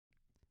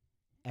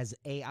As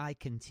AI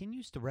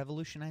continues to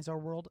revolutionize our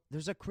world,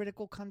 there's a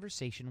critical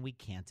conversation we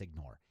can't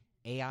ignore: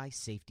 AI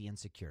safety and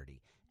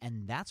security.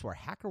 And that's where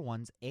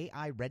HackerOne's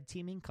AI red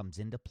teaming comes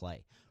into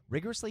play,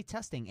 rigorously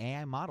testing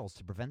AI models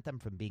to prevent them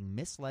from being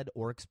misled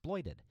or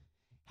exploited.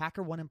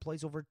 HackerOne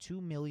employs over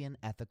 2 million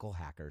ethical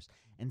hackers,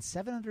 and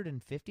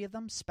 750 of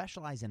them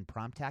specialize in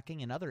prompt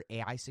hacking and other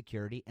AI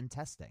security and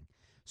testing.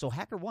 So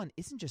HackerOne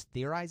isn't just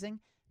theorizing,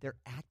 they're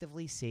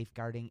actively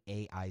safeguarding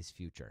AI's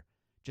future.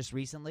 Just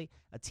recently,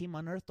 a team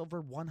unearthed over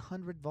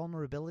 100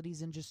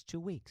 vulnerabilities in just 2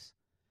 weeks.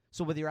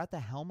 So whether you're at the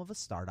helm of a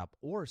startup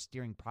or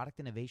steering product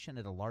innovation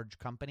at a large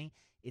company,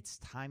 it's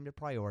time to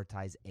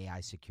prioritize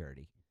AI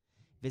security.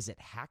 Visit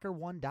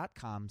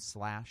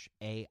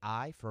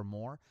hackerone.com/AI for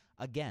more.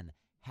 Again,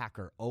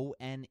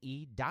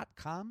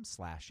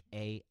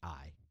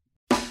 hackerone.com/AI.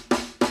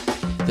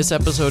 This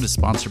episode is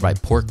sponsored by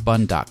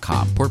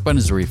porkbun.com. Porkbun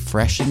is a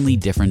refreshingly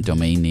different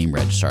domain name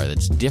registrar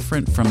that's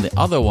different from the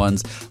other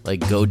ones like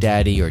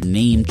GoDaddy or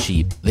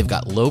Namecheap. They've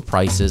got low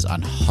prices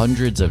on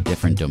hundreds of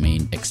different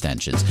domain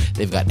extensions.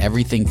 They've got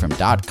everything from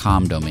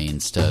 .com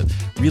domains to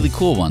really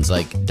cool ones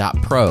like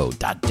 .pro,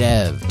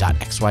 .dev,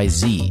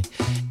 .xyz.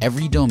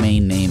 Every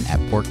domain name at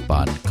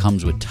Porkbun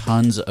comes with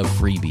tons of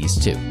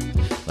freebies too,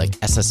 like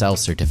SSL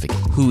certificate,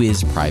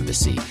 Whois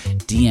privacy,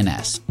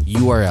 DNS,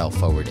 URL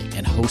forwarding,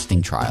 and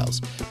hosting trials.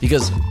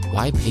 Because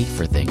why pay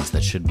for things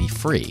that should be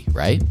free,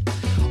 right?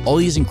 All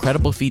these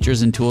incredible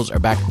features and tools are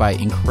backed by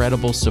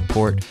incredible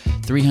support,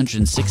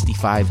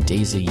 365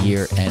 days a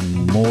year,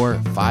 and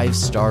more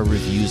 5-star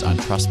reviews on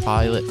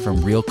Trustpilot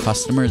from real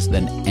customers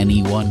than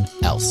anyone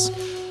else.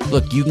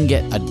 Look, you can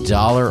get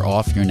 $1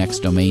 off your next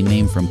domain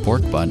name from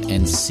Porkbun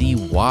and see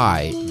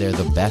why they're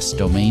the best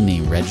domain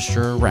name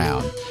registrar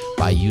around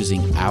by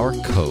using our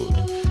code.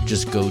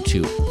 Just go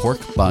to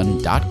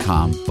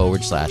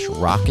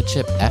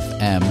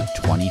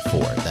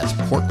porkbun.com/rocketshipfm24. That's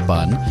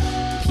porkbun,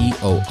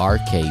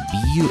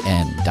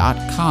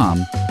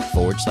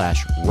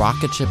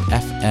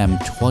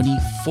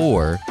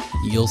 porkbun.com/rocketshipfm24.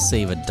 You'll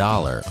save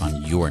 $1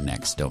 on your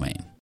next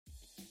domain.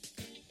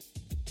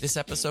 This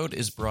episode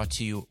is brought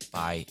to you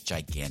by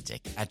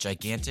Gigantic. At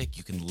Gigantic,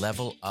 you can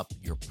level up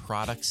your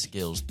product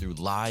skills through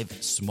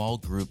live, small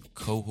group,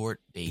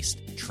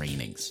 cohort-based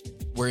trainings.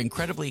 We're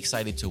incredibly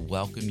excited to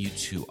welcome you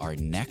to our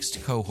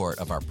next cohort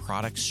of our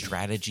product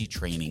strategy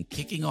training,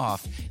 kicking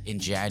off in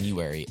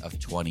January of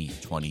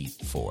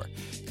 2024.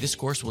 This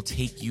course will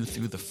take you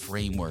through the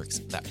frameworks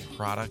that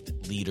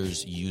product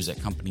leaders use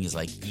at companies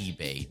like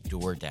eBay,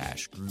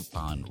 DoorDash,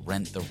 Groupon,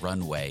 Rent the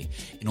Runway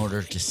in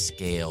order to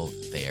scale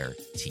their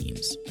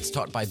teams. It's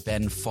taught by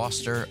Ben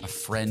Foster, a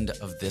friend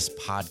of this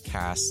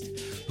podcast,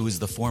 who is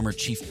the former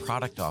chief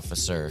product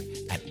officer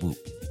at Whoop.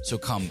 So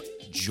come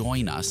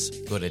join us.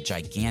 Go to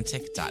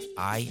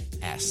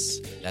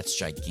gigantic.is. That's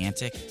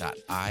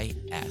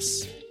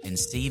gigantic.is. And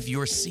save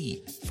your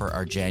seat for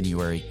our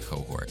January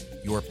cohort.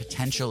 Your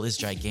potential is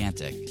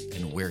gigantic,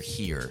 and we're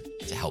here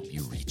to help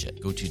you reach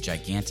it. Go to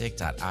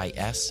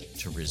gigantic.is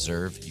to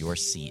reserve your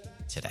seat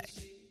today.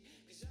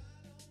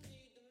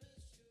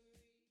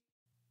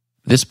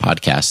 This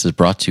podcast is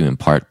brought to you in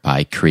part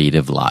by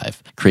Creative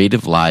Live.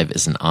 Creative Live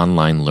is an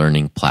online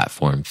learning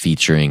platform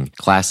featuring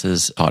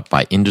classes taught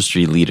by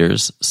industry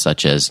leaders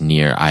such as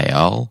Nir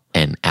Eyal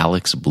and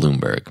Alex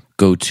Bloomberg.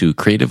 Go to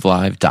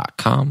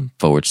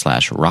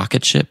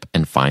creativelive.com/rocketship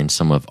and find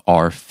some of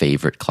our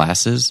favorite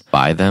classes,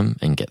 buy them,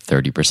 and get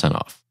 30%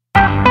 off.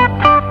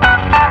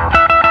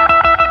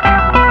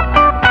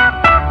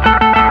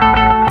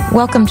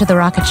 Welcome to the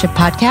Rocket Ship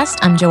Podcast.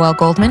 I'm Joelle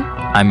Goldman.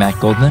 I'm Matt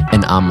Goldman.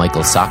 And I'm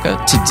Michael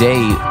Sacca.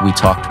 Today, we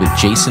talked with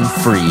Jason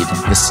Fried,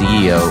 the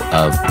CEO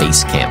of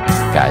Basecamp.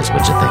 Guys,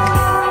 what'd you think?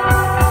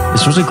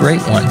 This was a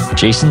great one.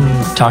 Jason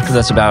talked with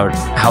us about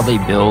how they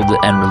build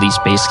and release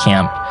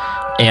Basecamp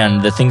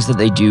and the things that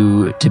they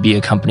do to be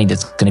a company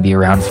that's going to be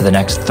around for the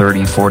next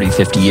 30, 40,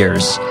 50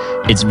 years.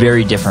 It's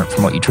very different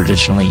from what you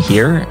traditionally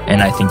hear,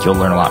 and I think you'll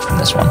learn a lot from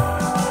this one.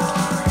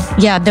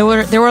 Yeah, there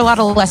were a lot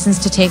of lessons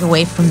to take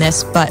away from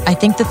this, but I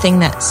think the thing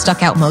that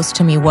stuck out most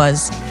to me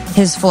was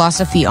his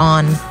philosophy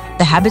on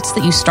the habits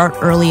that you start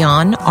early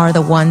on are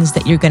the ones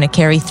that you're going to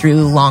carry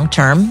through long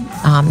term.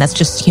 That's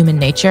just human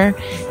nature.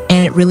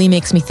 And it really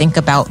makes me think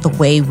about the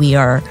way we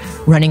are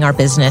running our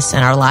business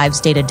and our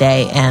lives day to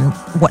day and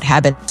what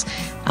habits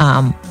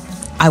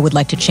I would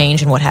like to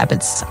change and what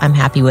habits I'm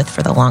happy with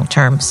for the long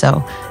term.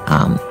 So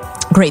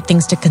great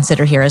things to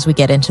consider here as we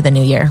get into the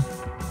new year.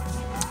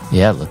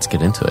 Yeah, let's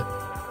get into it.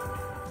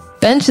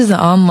 Bench is an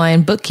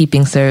online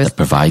bookkeeping service that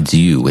provides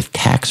you with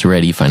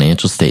tax-ready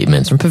financial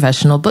statements from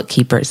professional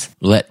bookkeepers.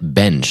 Let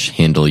Bench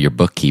handle your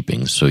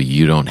bookkeeping so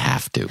you don't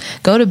have to.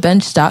 Go to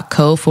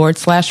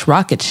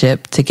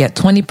bench.co/rocketship to get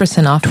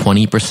 20% off.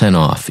 20%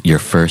 off your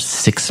first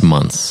 6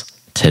 months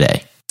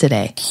today.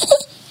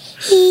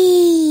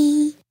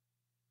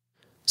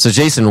 So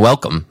Jason,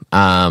 welcome.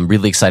 I'm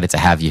really excited to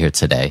have you here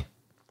today.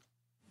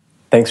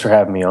 Thanks for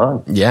having me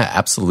on. Yeah,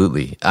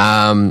 absolutely.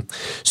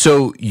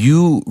 So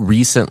you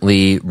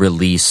recently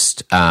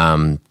released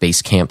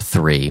Basecamp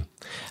 3.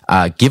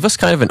 Give us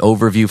kind of an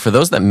overview for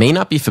those that may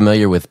not be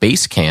familiar with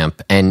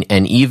Basecamp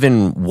and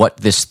even what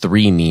this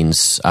 3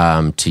 means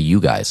to you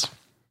guys.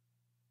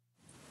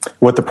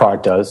 What the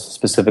product does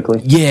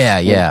specifically?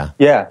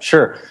 Yeah,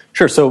 sure.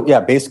 So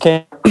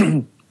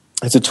Basecamp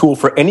is a tool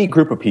for any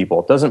group of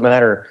people. It doesn't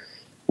matter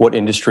what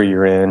industry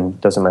you're in.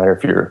 It doesn't matter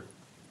if you're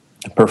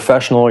a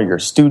professional or you're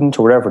a student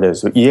or whatever it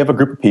is. You have a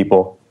group of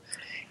people,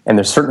 and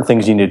there's certain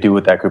things you need to do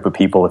with that group of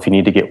people if you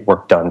need to get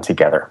work done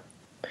together.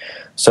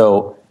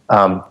 So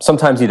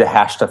sometimes you need to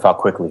hash stuff out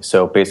quickly.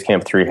 So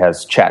Basecamp 3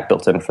 has chat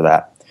built in for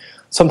that.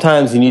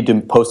 Sometimes you need to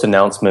post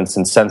announcements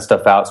and send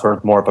stuff out, sort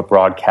of more of a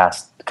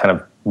broadcast kind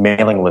of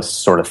mailing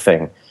list sort of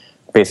thing.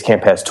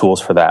 Basecamp has tools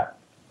for that.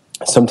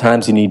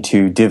 Sometimes you need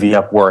to divvy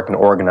up work and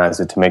organize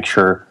it to make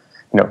sure,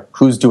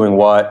 who's doing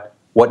what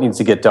needs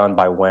to get done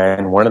by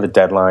when are the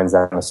deadlines,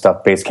 that kind of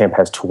stuff. Basecamp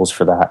has tools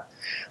for that.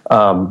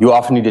 You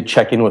often need to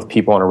check in with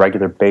people on a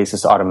regular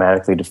basis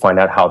automatically to find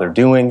out how they're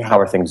doing, how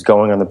are things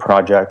going on the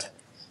project,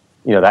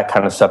 that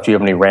kind of stuff. Do you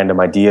have any random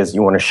ideas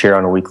you want to share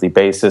on a weekly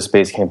basis?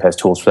 Basecamp has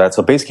tools for that.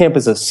 So Basecamp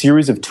is a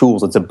series of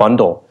tools. It's a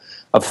bundle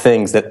of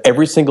things that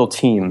every single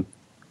team,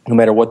 no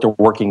matter what they're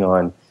working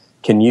on,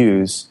 can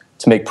use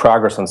to make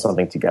progress on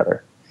something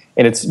together.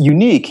 And it's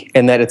unique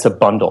in that it's a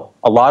bundle.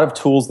 A lot of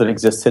tools that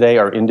exist today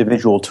are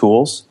individual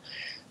tools.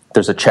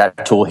 There's a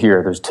chat tool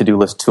here, there's a to-do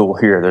list tool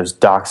here, there's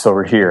docs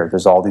over here,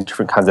 there's all these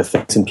different kinds of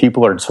things, and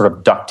people are sort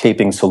of duct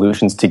taping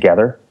solutions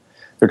together.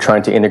 They're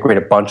trying to integrate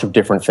a bunch of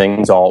different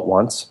things all at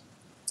once.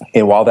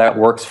 And while that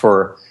works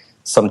for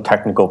some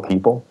technical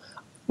people,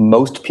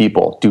 most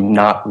people do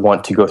not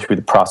want to go through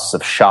the process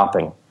of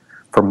shopping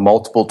for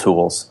multiple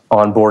tools,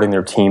 onboarding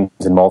their teams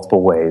in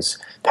multiple ways,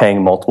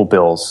 paying multiple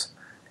bills,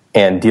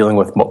 and dealing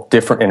with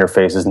different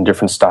interfaces and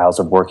different styles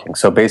of working.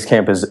 So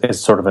Basecamp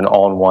is sort of an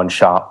all-in-one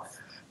shop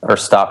or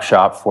stop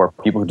shop for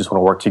people who just want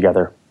to work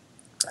together.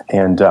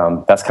 And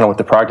that's kind of what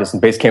the product is.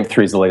 And Basecamp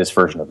 3 is the latest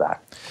version of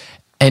that.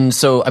 And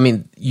so,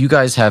 you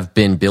guys have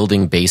been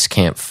building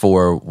Basecamp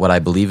for what I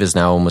believe is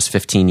now almost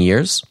 15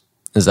 years.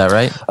 Is that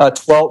right?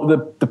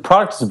 12. The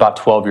product is about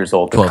 12 years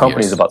old. The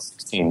company is about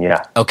 16,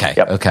 yeah. Okay,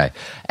 yep. Okay.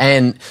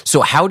 And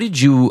so how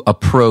did you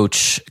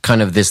approach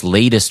kind of this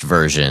latest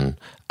version,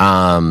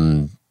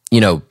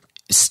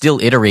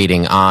 still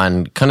iterating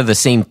on kind of the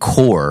same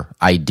core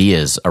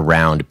ideas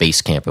around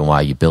Basecamp and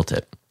why you built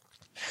it?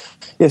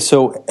 Yeah,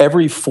 so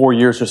every 4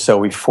 years or so,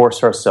 we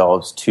force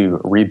ourselves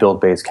to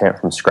rebuild Basecamp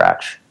from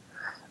scratch.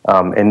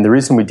 And the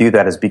reason we do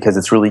that is because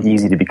it's really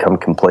easy to become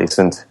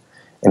complacent,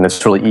 and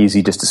it's really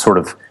easy just to sort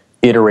of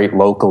iterate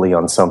locally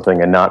on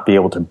something and not be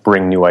able to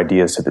bring new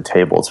ideas to the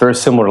table. It's very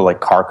similar to like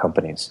car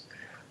companies.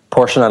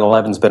 Porsche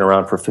 911's been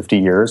around for 50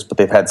 years, but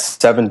they've had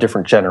 7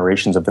 different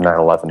generations of the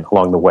 911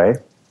 along the way.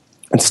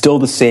 It's still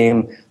the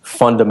same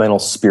fundamental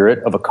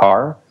spirit of a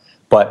car,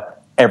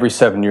 but every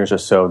 7 years or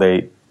so,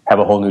 they have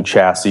a whole new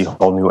chassis,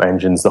 whole new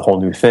engines, the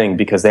whole new thing,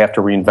 because they have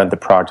to reinvent the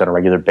product on a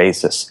regular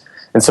basis.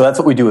 And so that's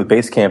what we do with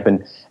Basecamp.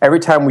 And every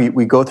time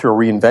we go through a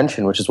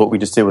reinvention, which is what we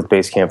just did with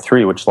Basecamp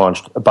 3, which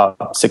launched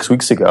about 6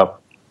 weeks ago,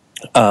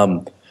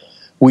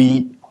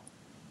 we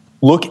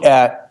look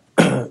at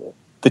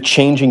the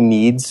changing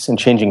needs and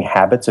changing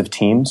habits of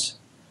teams,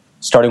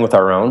 starting with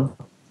our own.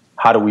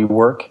 How do we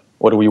work?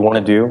 What do we want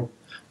to do?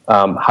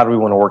 How do we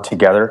want to work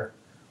together?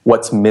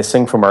 What's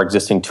missing from our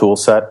existing tool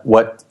set?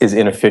 What is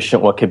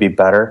inefficient? What could be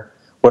better?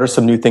 What are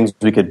some new things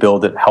we could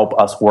build that help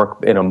us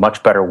work in a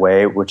much better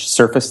way, which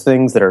surface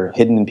things that are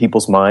hidden in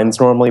people's minds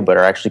normally, but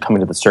are actually coming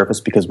to the surface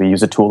because we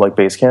use a tool like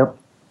Basecamp?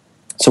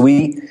 So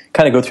we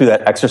kind of go through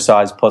that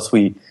exercise, plus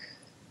we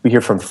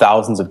hear from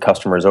thousands of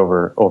customers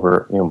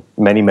over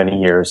many, many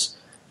years,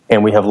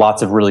 and we have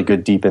lots of really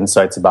good deep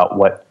insights about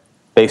what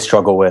they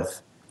struggle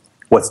with,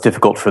 what's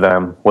difficult for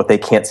them, what they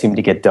can't seem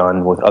to get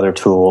done with other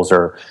tools,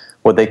 or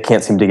what they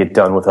can't seem to get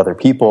done with other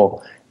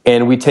people.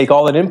 And we take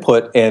all that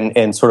input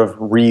and sort of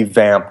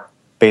revamp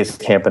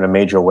Basecamp in a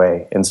major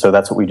way. And so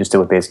that's what we just did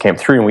with Basecamp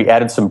 3. And we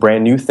added some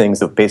brand new things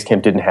that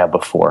Basecamp didn't have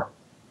before.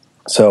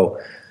 So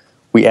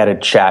we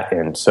added chat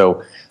in.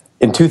 So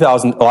in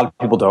 2000, a lot of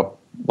people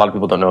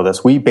don't know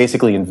this. We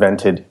basically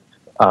invented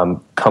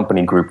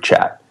company group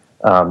chat.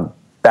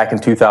 Back in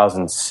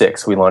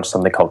 2006, we launched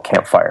something called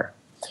Campfire,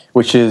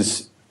 which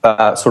is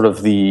sort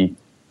of the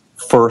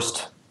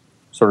first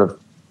sort of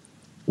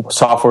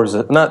software,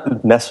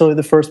 not necessarily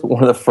the first, but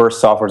one of the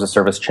first software as a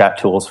service chat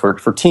tools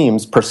for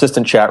teams,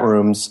 persistent chat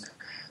rooms.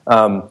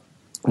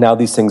 Now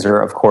these things are,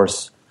 of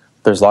course,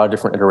 there's a lot of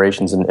different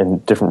iterations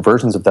and different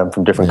versions of them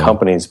from different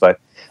companies, but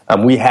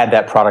we had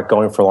that product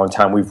going for a long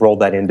time. We've rolled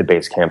that into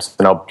Basecamp. So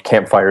now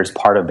Campfire is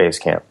part of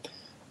Basecamp.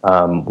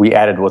 We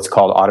added what's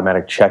called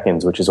automatic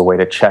check-ins, which is a way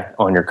to check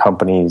on your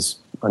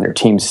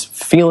team's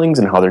feelings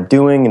and how they're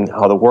doing and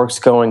how the work's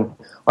going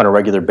on a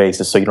regular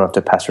basis, so you don't have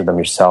to pester them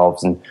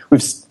yourselves. And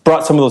we've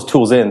brought some of those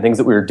tools in, things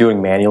that we were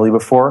doing manually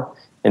before,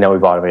 and now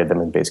we've automated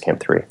them in Basecamp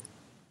 3.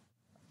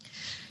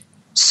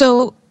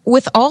 So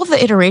with all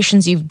the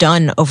iterations you've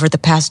done over the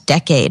past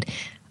decade,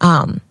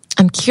 I'm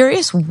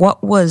curious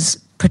what was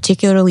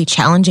particularly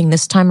challenging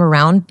this time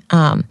around,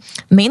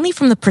 mainly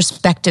from the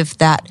perspective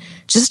that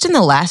just in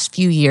the last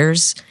few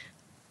years,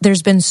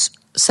 there's been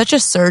such a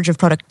surge of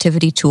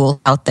productivity tools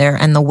out there,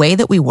 and the way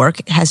that we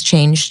work has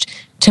changed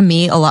to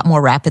me a lot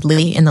more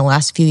rapidly in the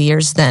last few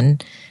years than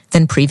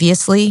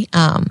previously.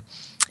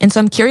 And so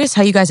I'm curious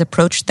how you guys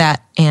approached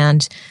that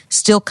and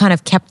still kind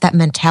of kept that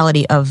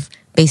mentality of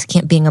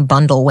Basecamp being a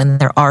bundle when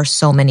there are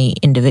so many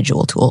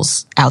individual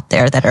tools out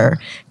there that are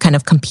kind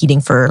of competing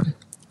for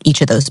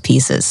each of those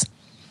pieces.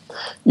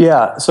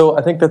 Yeah, so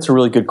I think that's a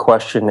really good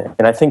question.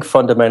 And I think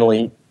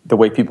fundamentally the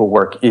way people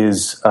work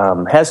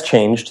has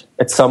changed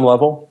at some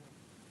level,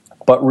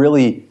 but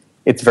really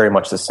it's very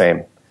much the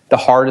same. The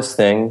hardest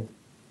thing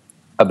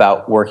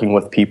about working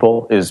with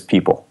people is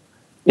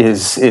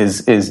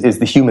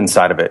the human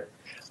side of it.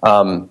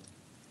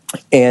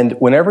 And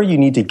whenever you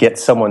need to get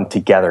someone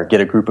together,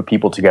 get a group of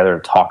people together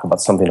to talk about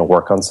something, to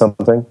work on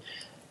something,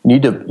 you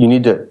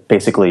need to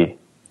basically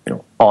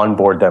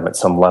onboard them at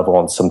some level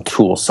on some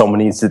tool. Someone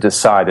needs to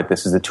decide that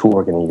this is the tool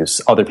we're going to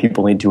use. Other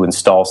people need to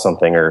install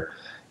something or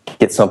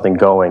get something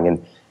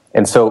going.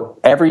 And so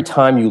every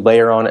time you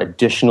layer on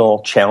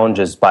additional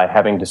challenges by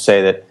having to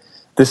say that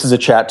this is a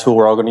chat tool,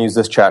 we're all going to use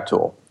this chat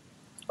tool.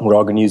 We're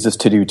all going to use this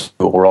to-do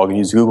tool. We're all going to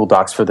use Google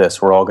Docs for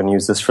this. We're all going to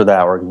use this for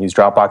that. We're going to use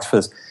Dropbox for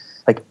this.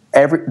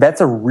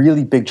 That's a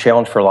really big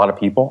challenge for a lot of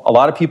people. A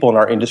lot of people in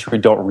our industry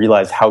don't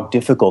realize how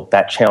difficult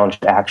that challenge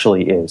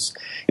actually is.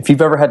 If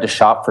you've ever had to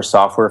shop for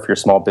software for your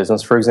small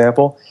business, for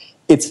example,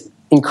 it's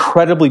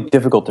incredibly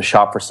difficult to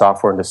shop for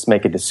software and to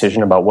make a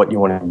decision about what you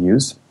want to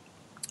use.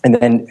 And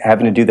then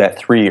having to do that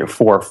 3 or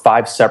 4 or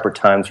 5 separate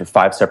times for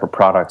 5 separate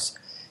products,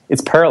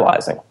 it's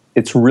paralyzing.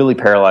 It's really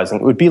paralyzing.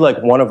 It would be like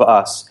one of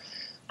us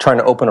trying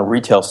to open a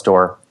retail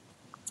store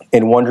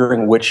and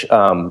wondering which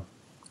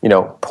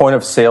point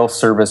of sale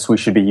service we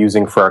should be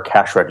using for our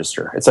cash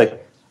register. It's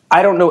like,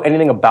 I don't know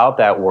anything about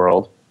that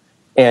world,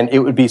 and it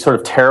would be sort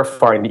of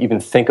terrifying to even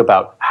think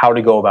about how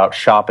to go about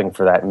shopping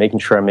for that and making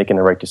sure I'm making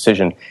the right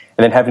decision,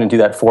 and then having to do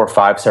that 4 or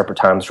 5 separate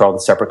times for all the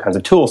separate kinds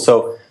of tools.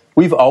 So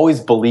we've always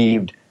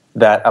believed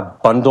that a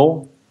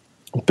bundle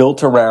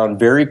built around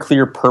very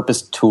clear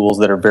purpose tools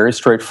that are very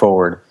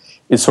straightforward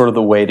is sort of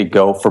the way to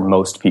go for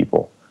most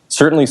people.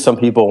 Certainly some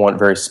people want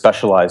very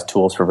specialized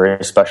tools for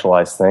very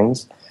specialized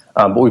things.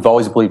 But we've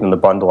always believed in the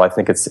bundle. I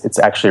think it's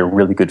actually a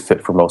really good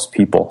fit for most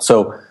people.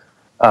 So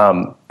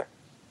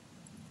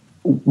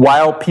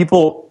while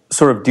people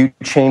sort of do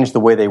change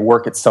the way they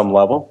work at some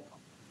level,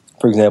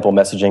 for example,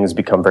 messaging has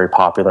become very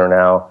popular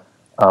now.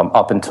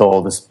 Up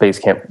until this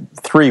Basecamp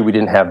 3, we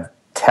didn't have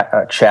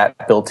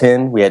chat built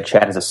in. We had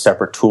chat as a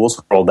separate tool,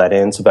 so we rolled that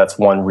in. So that's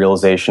one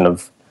realization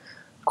of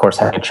course,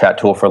 having a chat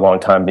tool for a long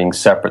time being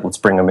separate. Let's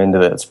bring them into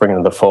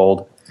the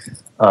fold.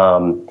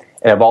 And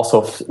I've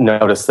also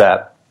noticed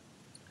that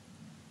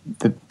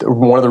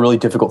one of the really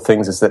difficult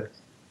things is that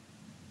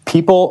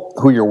people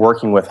who you're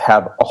working with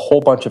have a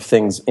whole bunch of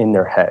things in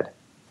their head.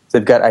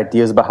 They've got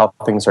ideas about how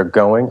things are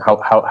going,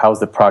 how's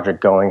the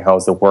project going,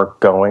 how's the work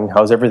going,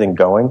 how's everything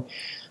going.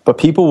 But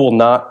people will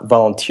not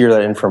volunteer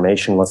that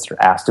information unless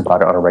they're asked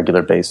about it on a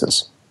regular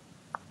basis.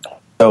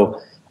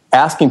 So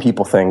asking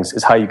people things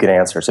is how you get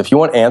answers. If you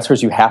want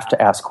answers, you have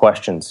to ask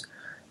questions.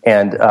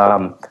 And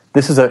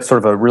this is a sort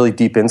of a really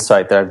deep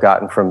insight that I've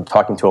gotten from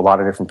talking to a lot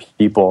of different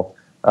people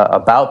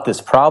about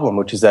this problem,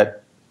 which is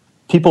that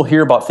people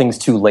hear about things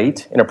too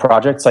late in a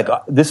project. It's like,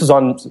 this is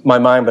on my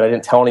mind, but I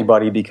didn't tell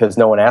anybody because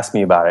no one asked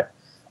me about it.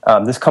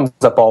 This comes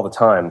up all the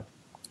time.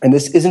 And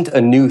this isn't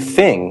a new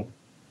thing.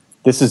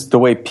 This is the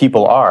way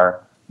people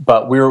are.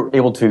 But we were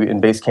able to,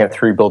 in Basecamp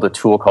 3, build a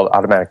tool called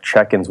Automatic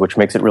Check-ins, which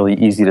makes it really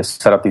easy to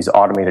set up these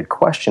automated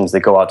questions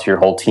that go out to your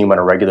whole team on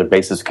a regular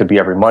basis. It could be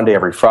every Monday,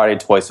 every Friday,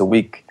 twice a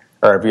week,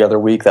 or every other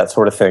week, that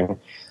sort of thing,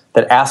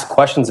 that ask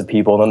questions of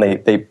people, and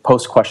then they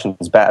post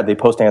questions back, they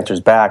post answers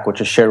back, which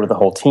is shared with the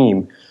whole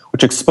team,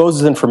 which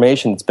exposes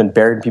information that's been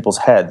buried in people's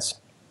heads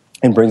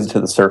and brings it to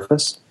the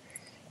surface.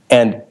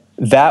 And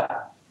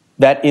that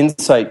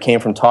insight came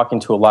from talking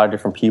to a lot of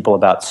different people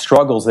about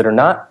struggles that are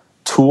not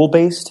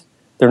tool-based,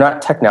 they're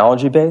not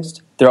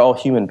technology-based, they're all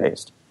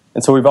human-based.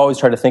 And so we've always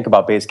tried to think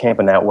about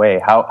Basecamp in that way.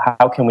 How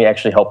can we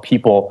actually help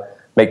people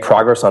make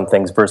progress on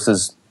things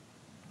versus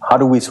how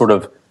do we sort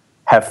of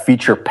have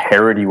feature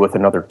parity with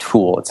another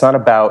tool? It's not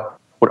about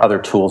what other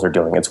tools are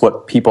doing. It's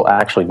what people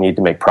actually need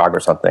to make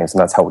progress on things,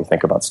 and that's how we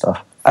think about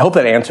stuff. I hope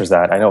that answers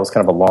that. I know it's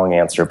kind of a long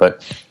answer,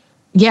 but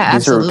yeah,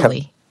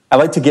 absolutely. I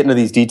like to get into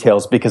these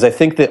details because I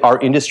think that our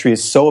industry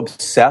is so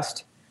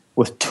obsessed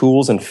with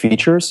tools and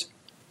features.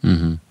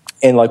 Mm-hmm.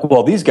 And like,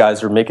 well, these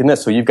guys are making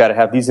this, so you've got to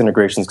have these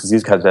integrations because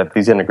these guys have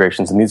these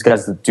integrations, and these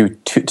guys do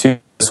two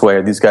this way,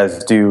 or these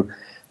guys do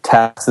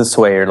tasks this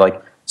way, or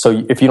like,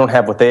 so if you don't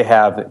have what they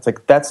have, it's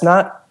like that's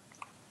not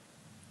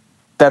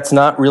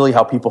really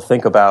how people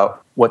think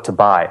about what to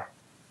buy.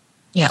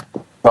 Yeah,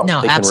 well,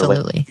 no,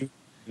 absolutely.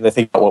 They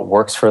think about what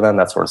works for them,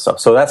 that sort of stuff.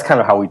 So that's kind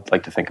of how we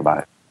like to think about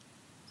it.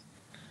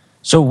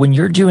 So when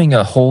you're doing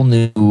a whole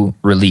new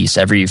release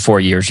every 4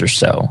 years or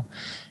so,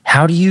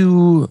 how do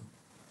you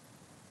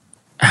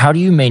how do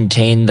you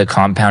maintain the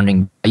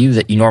compounding value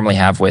that you normally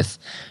have with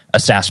a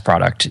SaaS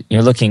product?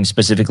 You're looking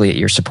specifically at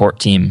your support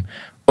team.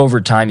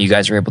 Over time, you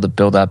guys are able to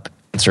build up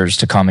answers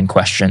to common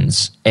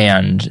questions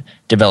and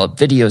develop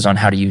videos on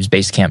how to use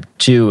Basecamp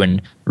 2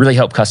 and really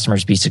help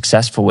customers be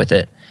successful with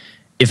it.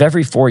 If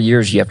every 4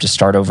 years you have to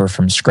start over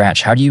from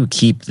scratch, how do you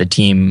keep the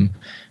team,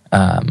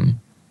 how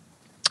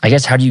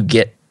do you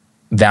get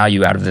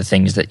value out of the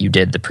things that you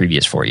did the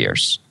previous 4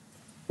 years?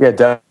 Yeah,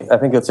 definitely. I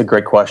think that's a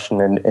great question.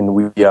 And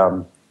we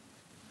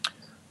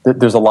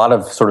there's a lot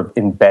of sort of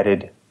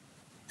embedded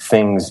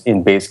things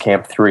in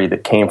Basecamp 3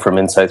 that came from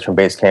insights from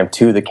Basecamp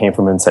 2 that came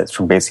from insights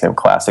from Basecamp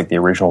Classic, the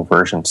original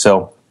version.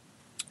 So,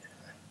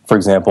 for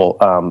example,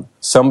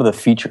 some of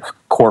the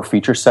core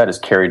feature set is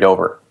carried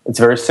over. It's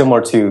very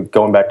similar to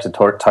going back to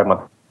talking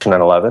about Porsche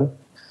 911.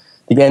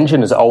 The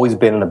engine has always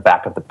been in the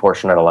back of the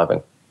Porsche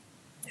 911.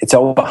 It's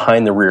always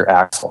behind the rear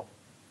axle.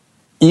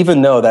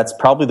 Even though that's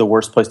probably the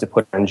worst place to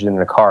put an engine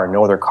in a car, and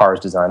no other car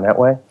is designed that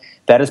way,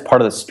 that is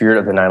part of the spirit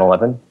of the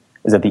 911,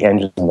 is that the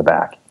engine's in the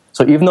back.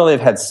 So even though they've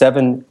had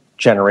 7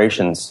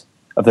 generations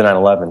of the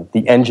 911,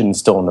 the engine is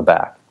still in the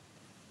back.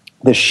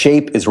 The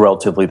shape is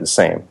relatively the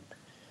same.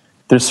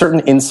 There's certain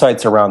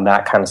insights around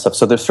that kind of stuff.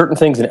 So there's certain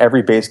things in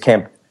every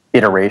Basecamp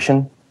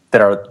iteration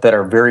that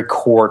are very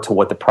core to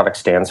what the product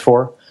stands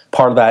for.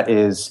 Part of that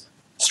is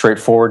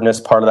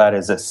straightforwardness. Part of that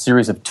is a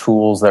series of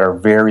tools that are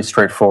very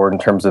straightforward in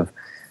terms of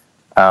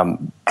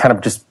kind of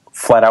just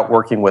flat out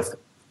working with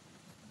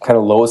kind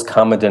of lowest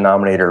common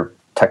denominator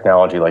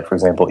technology, like, for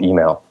example,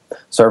 email.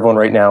 So everyone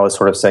right now is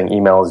sort of saying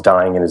email is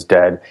dying and is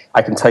dead.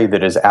 I can tell you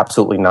that it is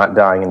absolutely not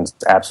dying and it's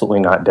absolutely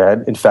not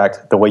dead. In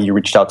fact, the way you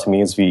reached out to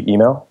me is via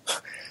email.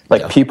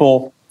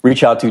 People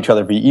reach out to each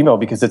other via email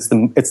because it's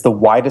the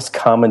widest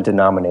common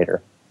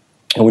denominator.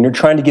 And when you're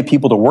trying to get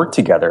people to work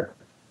together,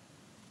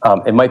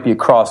 it might be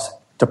across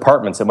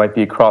departments, it might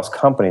be across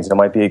companies, it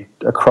might be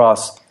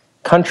across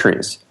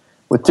countries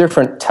with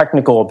different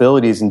technical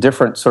abilities and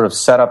different sort of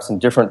setups and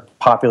different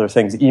popular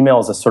things. Email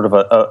is a sort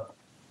of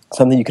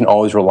something you can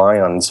always rely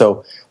on. And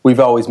so we've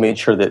always made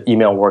sure that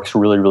email works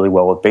really, really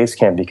well with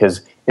Basecamp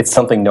because it's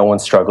something no one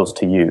struggles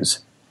to use.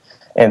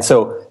 And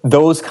so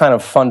those kind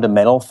of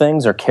fundamental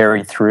things are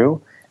carried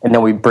through, and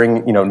then we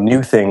bring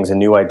new things and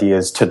new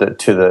ideas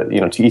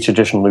to each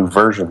additional new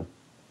version,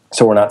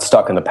 so we're not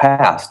stuck in the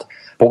past.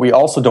 But we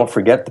also don't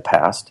forget the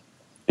past,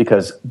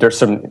 because there's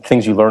some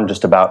things you learn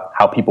just about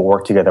how people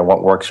work together and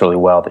what works really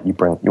well that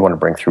you want to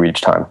bring through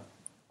each time.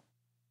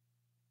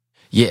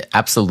 Yeah,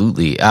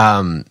 absolutely.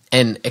 And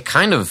it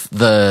kind of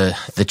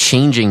the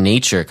changing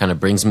nature kind of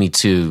brings me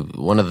to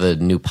one of the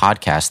new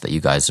podcasts that you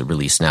guys have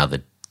released now,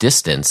 The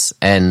Distance.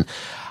 And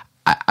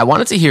I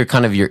wanted to hear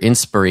kind of your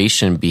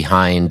inspiration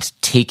behind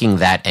taking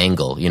that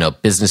angle,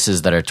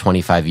 businesses that are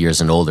 25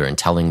 years and older and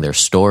telling their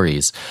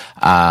stories.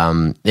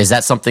 Is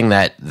that something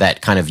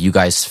that kind of you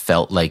guys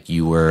felt like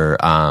you were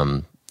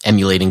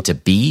emulating to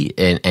be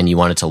and you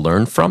wanted to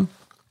learn from?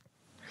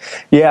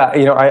 Yeah,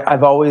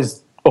 I've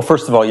always... Well,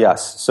 first of all,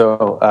 yes.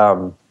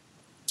 So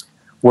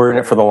we're in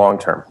it for the long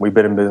term. We've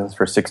been in business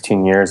for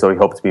 16 years, though we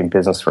hope to be in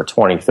business for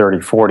 20, 30,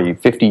 40,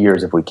 50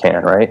 years if we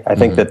can, right? I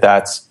think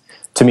that's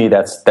to me,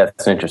 that's an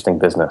interesting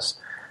business.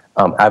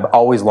 I've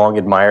always long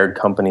admired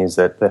companies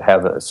that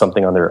have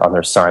something on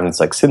their sign that's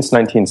like since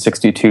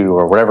 1962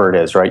 or whatever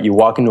it is, right? You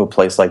walk into a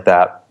place like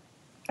that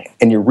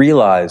and you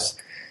realize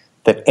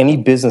that any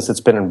business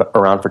that's been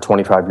around for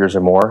 25 years or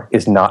more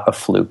is not a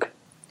fluke.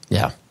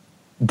 Yeah.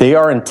 They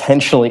are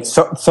intentionally,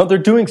 so they're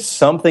doing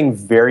something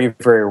very,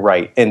 very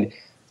right. And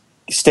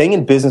staying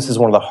in business is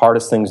one of the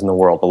hardest things in the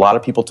world. A lot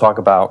of people talk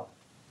about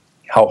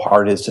how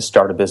hard it is to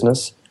start a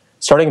business.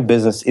 Starting a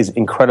business is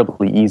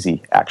incredibly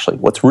easy, actually.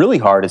 What's really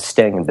hard is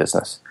staying in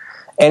business.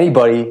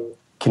 Anybody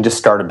can just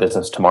start a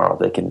business tomorrow.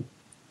 They can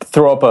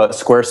throw up a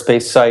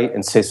Squarespace site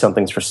and say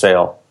something's for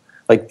sale.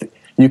 Like,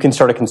 you can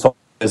start a consulting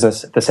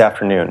business this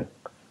afternoon.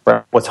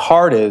 Right? What's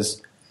hard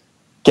is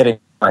getting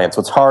clients.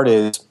 What's hard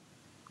is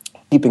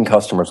keeping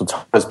customers. What's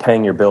hard is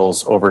paying your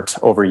bills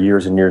over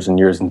years and years and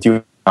years and dealing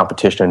with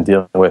competition and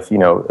dealing with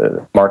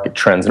market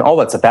trends and all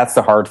that stuff. That's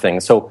the hard thing.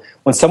 So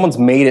when someone's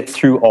made it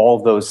through all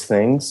of those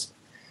things,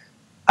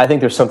 I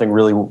think there's something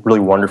really, really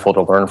wonderful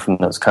to learn from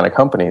those kind of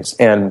companies.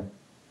 And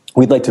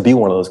we'd like to be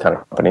one of those kind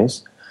of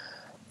companies.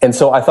 And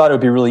so I thought it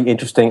would be really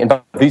interesting.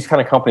 And these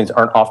kind of companies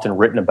aren't often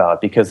written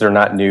about because they're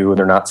not new,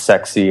 they're not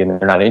sexy, and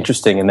they're not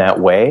interesting in that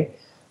way.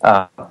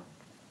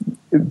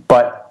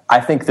 But I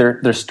think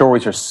their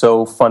stories are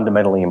so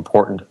fundamentally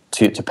important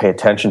to pay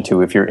attention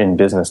to if you're in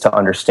business, to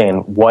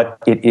understand what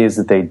it is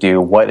that they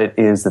do, what it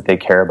is that they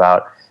care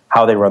about,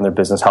 how they run their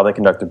business, how they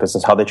conduct their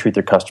business, how they treat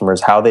their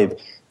customers, how they've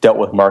dealt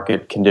with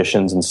market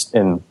conditions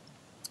and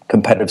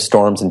competitive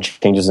storms and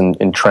changes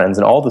in trends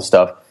and all this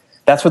stuff.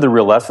 That's where the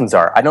real lessons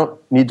are. I don't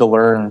need to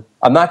learn.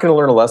 I'm not going to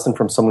learn a lesson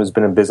from someone who's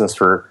been in business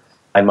for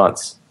 9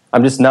 months.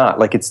 I'm just not.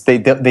 Like,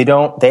 they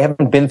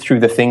haven't been through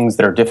the things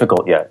that are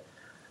difficult yet.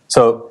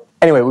 So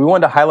anyway, we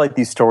wanted to highlight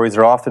these stories.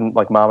 They're often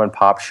like mom and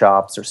pop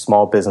shops, they're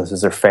small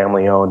businesses, they're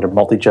family owned, they're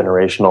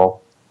multi-generational.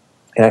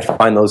 And I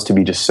find those to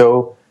be just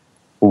so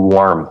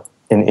warm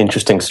and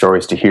interesting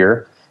stories to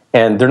hear.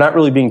 And they're not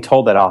really being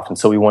told that often,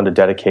 so we wanted to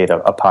dedicate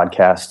a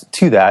podcast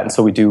to that. And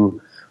so we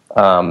do.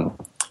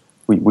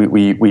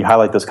 We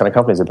highlight those kind of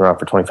companies that have been around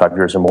for 25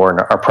 years or more and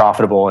are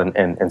profitable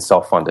and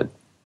self-funded.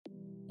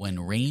 When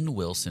Rainn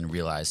Wilson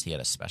realized he had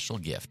a special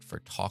gift for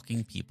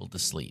talking people to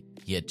sleep,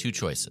 he had two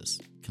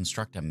choices: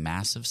 construct a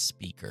massive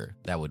speaker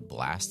that would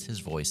blast his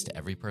voice to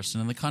every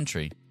person in the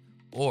country,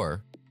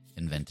 or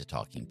invent a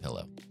talking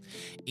pillow.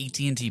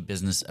 AT&T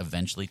Business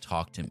eventually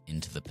talked him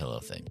into the pillow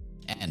thing.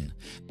 And,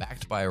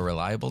 backed by a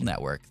reliable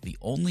network, the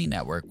only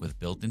network with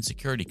built-in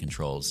security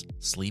controls,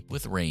 Sleep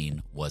with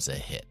Rainn was a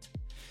hit.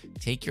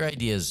 Take your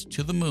ideas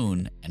to the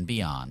moon and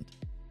beyond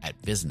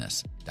at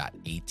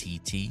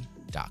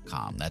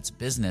business.att.com. That's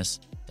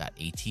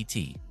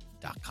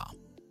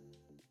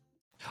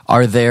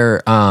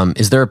business.att.com.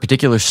 Is there a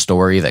particular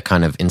story that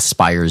kind of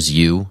inspires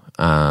you?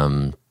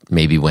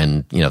 Maybe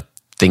when,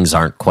 things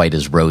aren't quite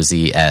as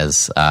rosy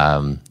as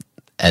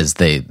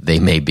they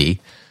may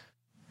be.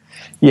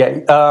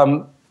 Yeah.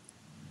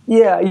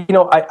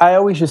 I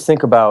always just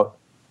think about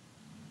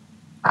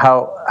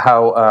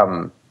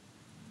how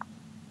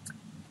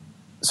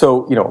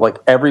like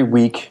every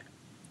week,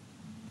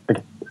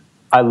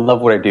 I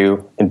love what I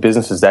do, and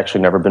business has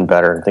actually never been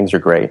better, and things are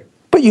great.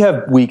 But you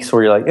have weeks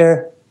where you're like,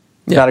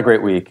 not a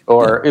great week,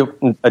 or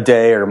a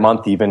day or a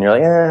month even, you're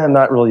like, I'm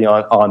not really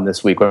on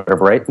this week,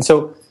 whatever, right? And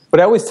so what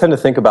I always tend to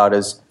think about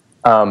is,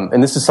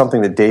 and this is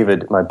something that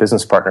David, my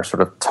business partner,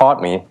 sort of taught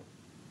me,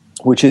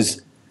 which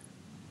is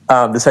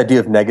this idea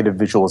of negative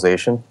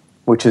visualization,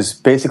 which is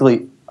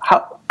basically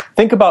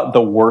think about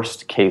the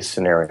worst case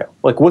scenario.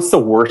 Like, what's the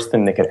worst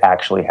thing that could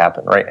actually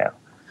happen right now?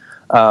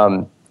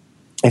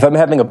 If I'm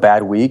having a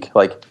bad week,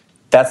 like,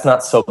 that's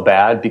not so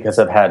bad because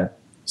I've had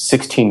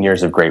 16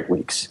 years of great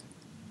weeks,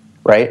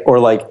 right? Or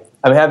like,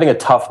 I'm having a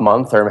tough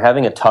month or I'm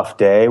having a tough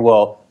day.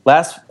 Well,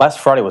 last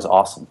Friday was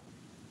awesome.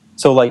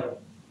 So like,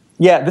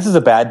 yeah, this is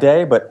a bad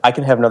day, but I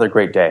can have another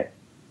great day.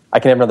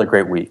 I can have another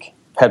great week.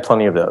 Had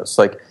plenty of those.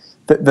 Like,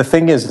 the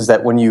thing is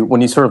that when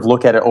you sort of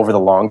look at it over the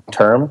long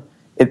term,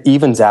 it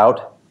evens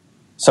out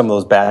some of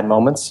those bad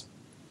moments,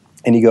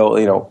 and you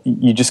go,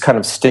 you just kind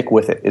of stick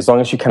with it. As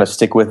long as you kind of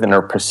stick with it and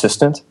are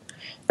persistent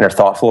and are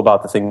thoughtful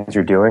about the things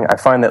you're doing, I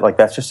find that like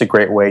that's just a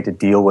great way to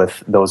deal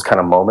with those kind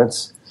of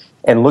moments.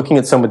 And looking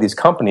at some of these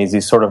companies,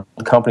 these sort of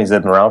companies that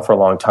have been around for a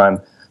long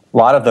time, a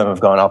lot of them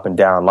have gone up and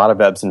down, a lot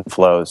of ebbs and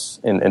flows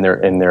in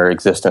their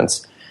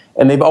existence,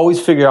 and they've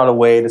always figured out a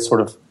way to sort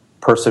of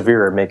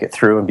persevere and make it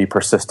through and be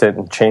persistent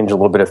and change a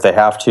little bit if they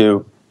have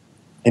to,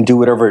 and do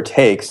whatever it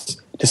takes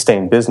to stay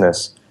in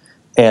business.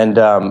 And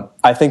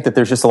I think that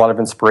there's just a lot of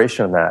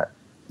inspiration in that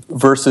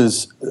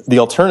versus the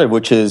alternative,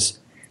 which is,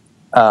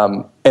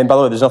 and by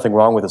the way, there's nothing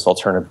wrong with this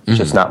alternative. It's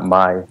just I'm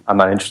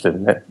not interested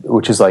in it,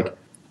 which is like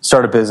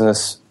start a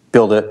business,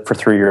 build it for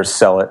 3 years,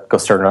 sell it, go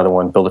start another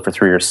one, build it for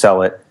 3 years,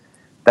 sell it.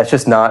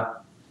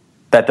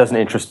 That doesn't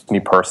interest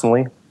me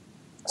personally.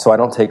 So I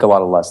don't take a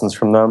lot of lessons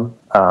from them.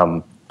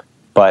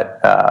 But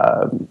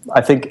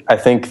I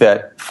think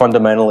that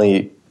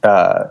fundamentally,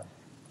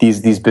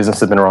 these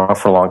businesses have been around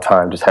for a long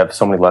time, just have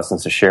so many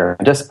lessons to share.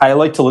 I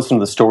like to listen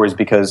to the stories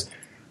because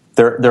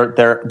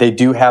they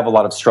do have a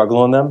lot of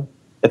struggle in them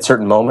at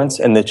certain moments,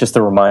 and it's just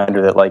a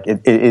reminder that like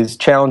it is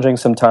challenging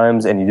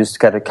sometimes, and you just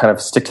got to kind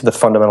of stick to the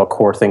fundamental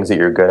core things that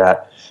you're good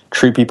at.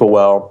 Treat people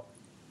well,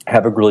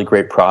 have a really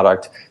great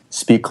product,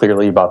 speak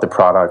clearly about the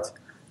product,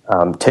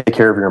 take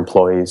care of your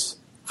employees,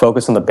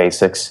 focus on the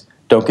basics.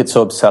 Don't get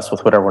so obsessed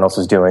with what everyone else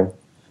is doing.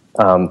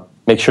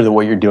 Make sure that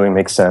what you're doing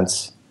makes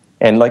sense.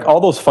 And like all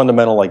those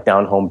fundamental, like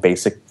down-home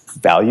basic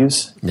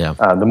values,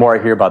 the more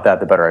I hear about that,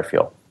 the better I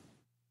feel.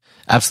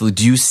 Absolutely.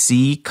 Do you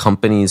see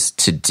companies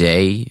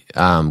today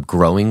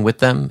growing with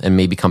them, and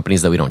maybe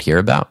companies that we don't hear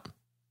about?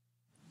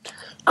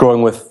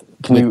 Growing with,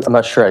 I'm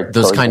not sure.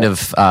 Those kind of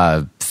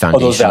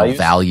foundational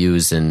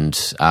values and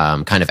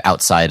kind of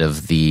outside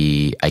of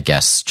the, I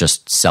guess,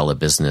 just sell a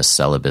business.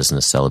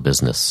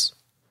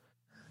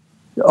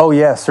 Oh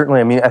yeah, certainly.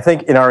 I mean, I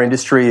think in our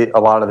industry, a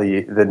lot of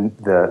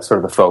the sort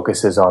of the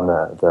focus is on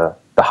the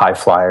high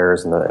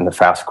flyers and the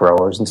fast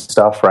growers and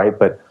stuff, right?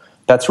 But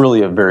that's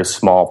really a very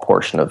small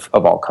portion of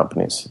all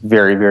companies.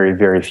 Very, very,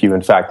 very few.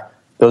 In fact,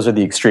 those are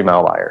the extreme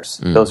outliers.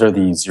 Those are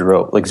the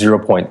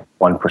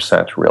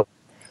 0.1% really.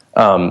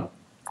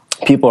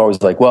 People are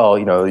always like, well,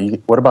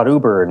 what about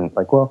Uber? And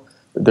like, well,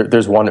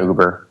 there's one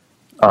Uber.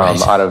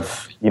 Out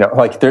of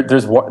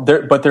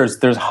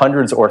there's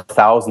hundreds or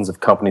thousands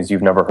of companies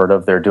you've never heard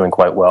of. They're doing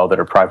quite well, that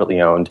are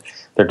privately owned.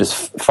 They're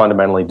just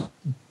fundamentally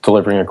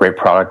delivering a great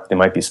product. They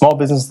might be small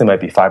business, they might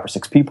be 5 or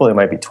 6 people, they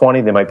might be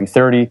 20, they might be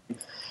 30,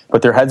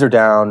 but their heads are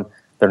down.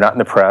 They're not in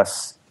the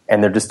press,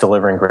 and they're just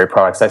delivering great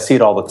products. I see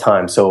it all the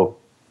time. So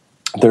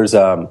there's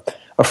a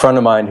friend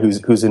of mine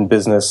who's in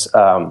business,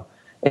 and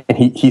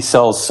he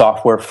sells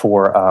software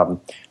for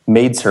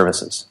maid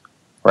services,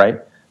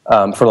 right?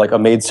 For like a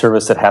maid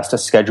service that has to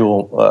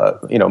schedule,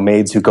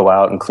 maids who go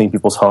out and clean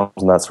people's homes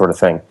and that sort of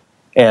thing.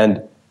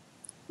 And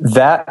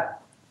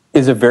that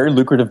is a very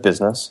lucrative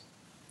business.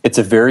 It's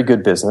a very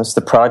good business.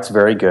 The product's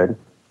very good.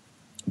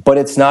 but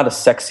it's not a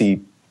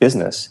sexy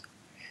business.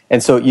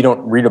 And so you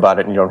don't read about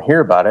it and you don't hear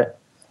about it.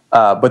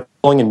 But they're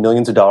pulling in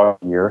millions of dollars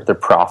a year. They're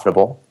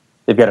profitable.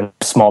 They've got a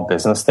small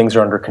business. Things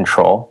are under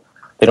control.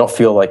 They don't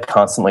feel like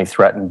constantly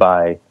threatened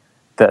by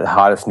the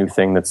hottest new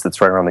thing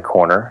that's right around the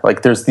corner.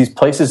 Like there's these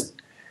places.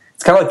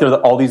 It's kind of like there's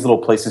all these little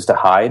places to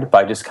hide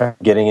by just kind of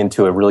getting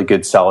into a really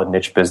good, solid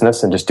niche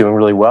business and just doing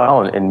really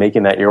well and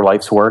making that your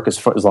life's work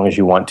as long as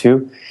you want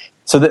to.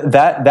 So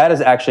that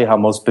is actually how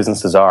most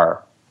businesses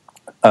are.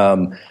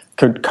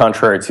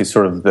 Contrary to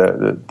sort of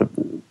the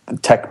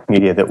tech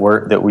media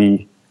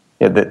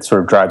that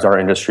sort of drives our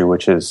industry,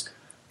 which is,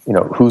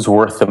 who's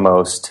worth the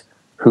most,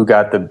 who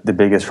got the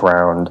biggest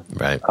round,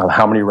 right?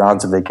 How many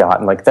rounds have they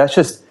gotten? Like that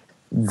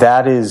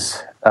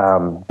is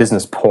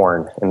business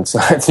porn, and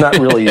it's not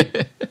really,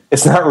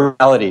 it's not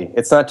reality.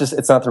 It's not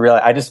the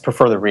reality. I just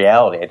prefer the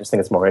reality. I just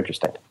think it's more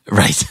interesting,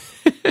 right?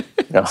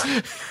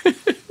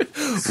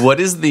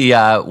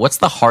 What's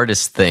the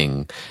hardest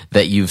thing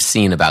that you've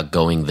seen about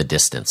going the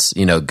distance?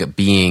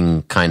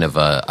 Being kind of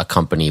a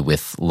company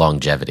with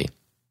longevity.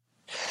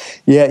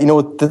 Yeah,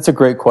 that's a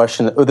great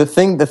question. The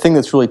thing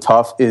that's really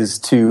tough is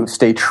to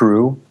stay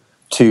true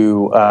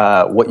to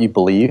what you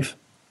believe.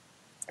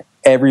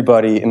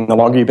 Everybody, and the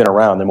longer you've been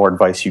around, the more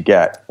advice you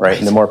get, right?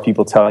 And the more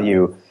people tell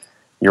you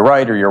you're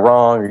right or you're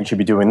wrong, or you should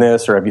be doing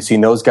this, or have you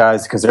seen those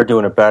guys because they're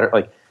doing it better?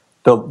 Like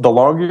the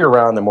longer you're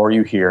around, the more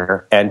you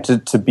hear, and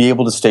to be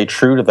able to stay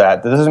true to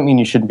that doesn't mean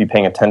you shouldn't be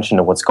paying attention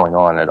to what's going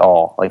on at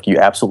all. Like you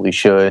absolutely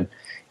should. And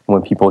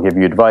when people give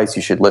you advice,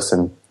 you should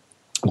listen.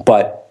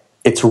 But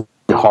it's really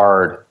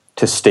hard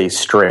to stay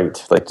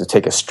straight, like to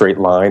take a straight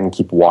line and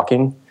keep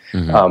walking,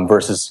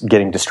 versus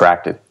getting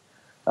distracted.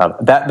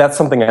 That's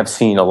something I've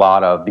seen a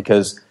lot of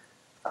because,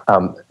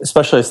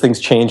 especially as things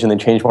change and they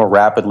change more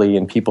rapidly,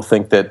 and people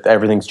think that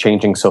everything's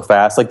changing so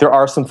fast. Like there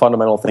are some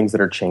fundamental things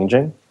that are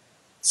changing.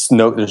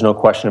 There's no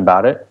question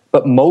about it.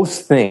 But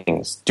most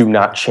things do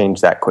not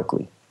change that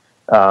quickly.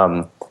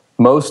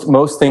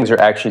 Most things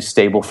are actually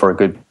stable for a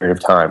good period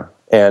of time,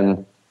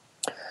 and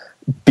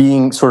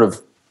being sort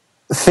of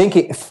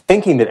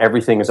thinking that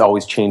everything is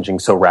always changing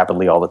so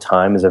rapidly all the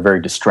time is a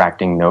very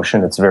distracting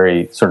notion. It's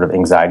very sort of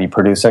anxiety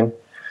producing.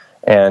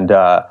 And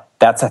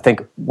that's, I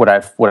think, what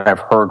I've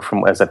heard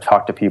from, as I've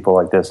talked to people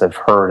like this, I've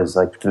heard is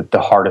like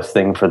the hardest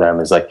thing for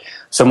them is like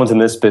someone's in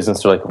this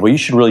business, they're like, well, you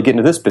should really get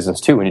into this business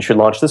too, and you should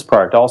launch this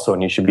product also,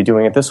 and you should be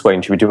doing it this way,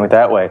 and you should be doing it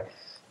that way.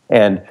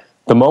 And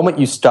the moment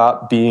you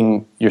stop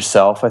being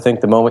yourself, I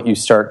think the moment you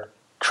start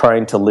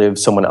trying to live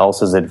someone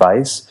else's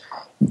advice,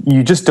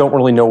 you just don't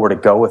really know where to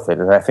go with it.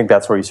 And I think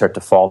that's where you start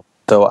to fall.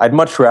 So I'd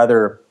much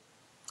rather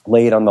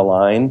lay it on the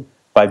line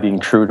by being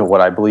true to what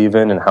I believe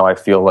in and how I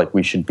feel like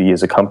we should be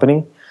as a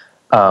company,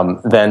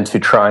 than to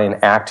try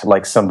and act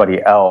like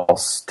somebody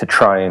else to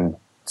try and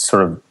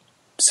sort of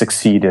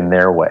succeed in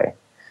their way.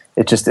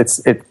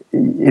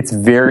 It's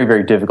very,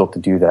 very difficult to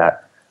do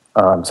that.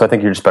 So I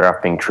think you're just better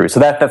off being true.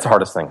 So that's the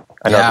hardest thing.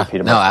 I know I've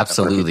repeated myself. No,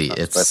 absolutely.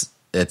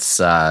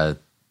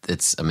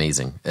 It's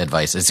amazing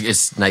advice.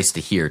 It's nice to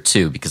hear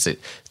too, because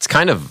it's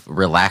kind of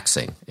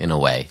relaxing in a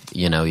way.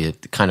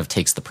 It kind of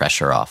takes the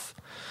pressure off.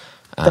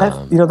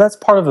 That's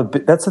part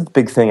of that's a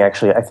big thing,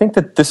 actually. I think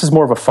that this is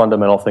more of a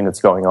fundamental thing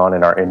that's going on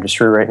in our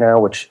industry right now,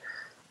 which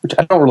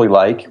I don't really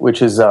like,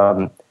 which is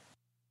a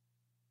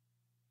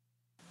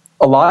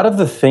lot of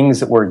the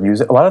things that we're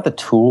using, a lot of the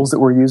tools that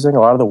we're using,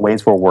 a lot of the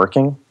ways we're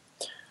working,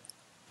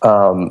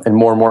 and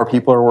more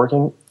people are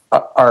working,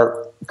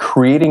 are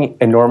creating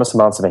enormous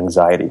amounts of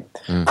anxiety,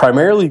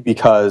 primarily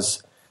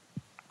because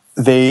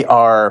they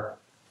are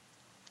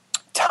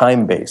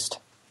time-based.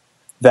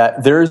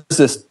 That there's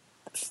this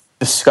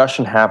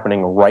discussion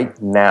happening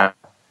right now.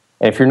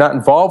 And if you're not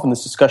involved in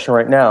this discussion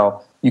right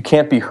now, you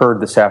can't be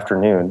heard this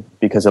afternoon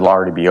because it'll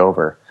already be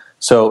over.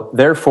 So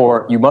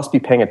therefore, you must be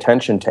paying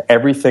attention to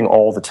everything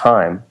all the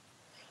time,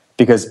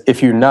 because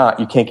if you're not,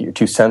 you can't get your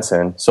 2 cents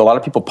in. So a lot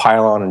of people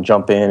pile on and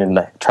jump in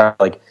and try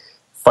to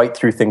fight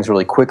through things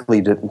really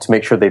quickly to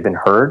make sure they've been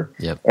heard.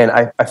 Yep. And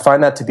I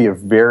find that to be a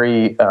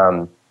very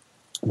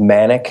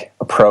manic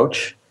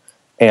approach,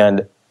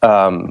 and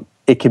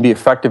it can be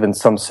effective in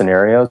some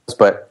scenarios,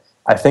 but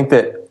I think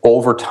that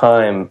over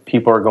time,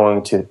 people are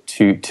going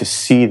to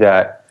see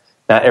that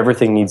not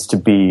everything needs to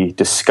be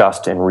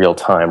discussed in real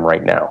time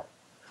right now.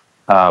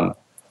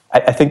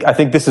 I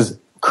think this is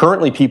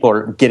currently people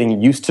are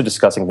getting used to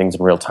discussing things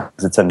in real time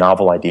because it's a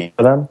novel idea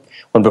for them,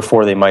 when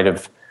before they might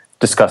have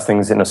discussed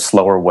things in a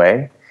slower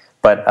way.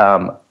 But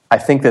I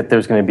think that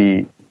there's going to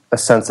be a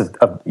sense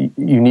of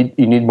you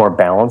need more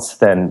balance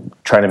than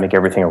trying to make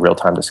everything a real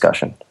time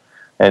discussion.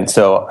 And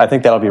so I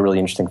think that'll be a really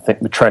interesting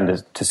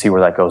trend to see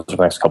where that goes over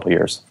the next couple of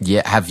years.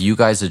 Yeah. Have you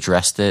guys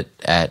addressed it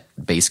at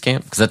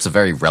Basecamp? Because that's a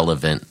very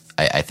relevant,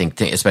 I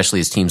think, especially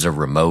as teams are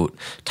remote,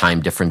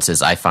 time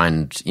differences. I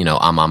find,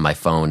 I'm on my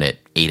phone at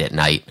 8 at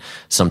night,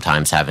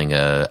 sometimes having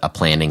a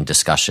planning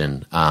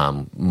discussion,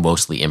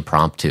 mostly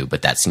impromptu,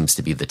 but that seems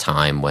to be the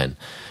time when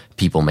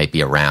people might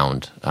be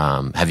around.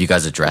 Have you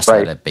guys addressed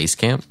that at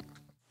Basecamp?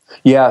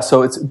 Yeah,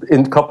 so it's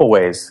in a couple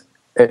ways.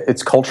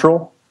 It's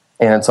cultural,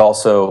 and it's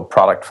also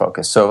product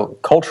focused. So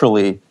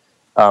culturally,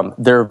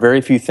 there are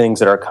very few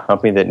things at our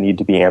company that need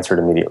to be answered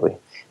immediately,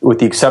 with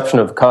the exception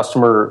of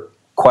customer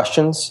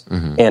questions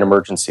and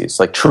emergencies,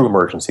 like true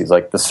emergencies,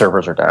 like the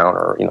servers are down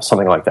or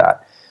something like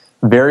that.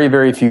 Very,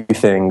 very few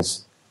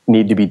things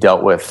need to be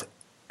dealt with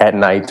at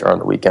night or on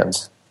the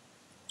weekends.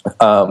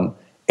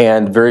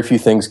 And very few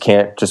things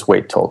can't just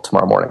wait till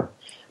tomorrow morning.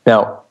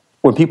 Now,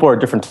 when people are at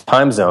different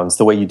time zones,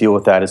 the way you deal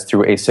with that is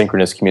through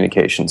asynchronous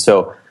communication.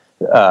 So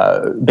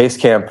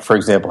Basecamp, for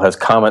example, has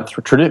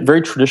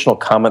very traditional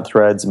comment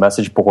threads,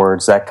 message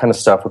boards, that kind of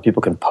stuff where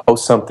people can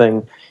post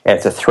something, and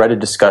it's a threaded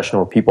discussion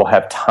where people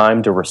have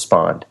time to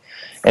respond.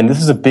 And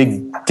this is a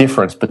big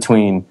difference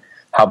between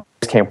how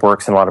Basecamp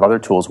works and a lot of other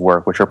tools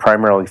work, which are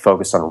primarily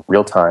focused on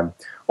real time,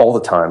 all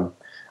the time.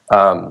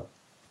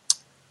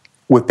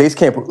 With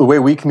Basecamp, the way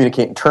we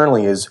communicate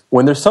internally is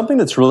when there's something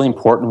that's really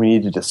important we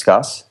need to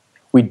discuss,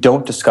 we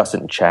don't discuss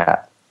it in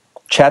chat.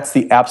 Chat's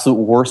the absolute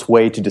worst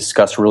way to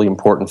discuss really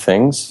important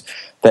things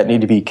that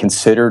need to be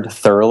considered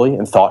thoroughly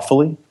and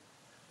thoughtfully.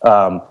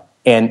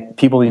 And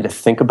people need to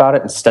think about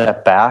it and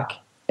step back.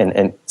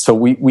 And so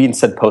we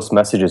instead post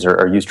messages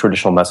or use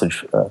traditional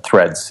message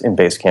threads in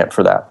Basecamp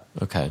for that.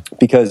 Okay.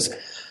 Because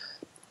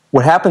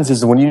what happens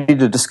is when you need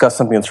to discuss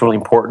something that's really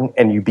important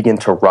and you begin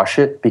to rush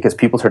it because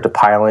people start to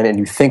pile in and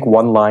you think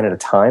one line at a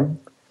time,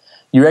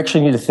 you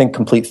actually need to think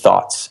complete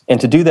thoughts.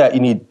 And to do that,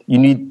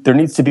 there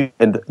needs to be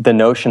the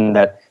notion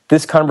that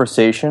this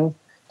conversation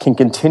can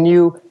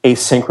continue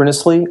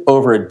asynchronously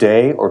over a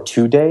day or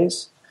 2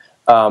 days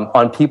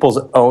on people's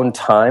own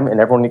time, and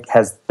everyone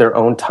has their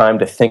own time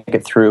to think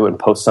it through and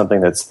post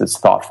something that's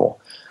thoughtful.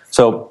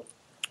 So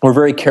we're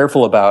very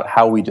careful about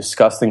how we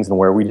discuss things and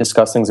where we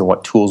discuss things and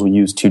what tools we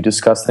use to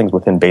discuss things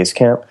within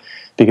Basecamp,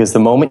 because the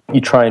moment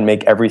you try and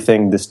make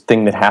everything this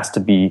thing that has to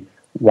be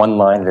one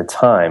line at a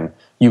time,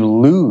 you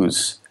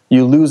lose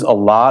a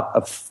lot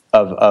of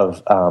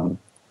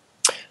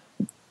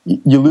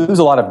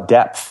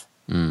depth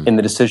in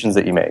the decisions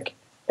that you make.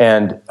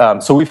 And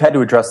so we've had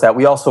to address that.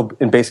 We also,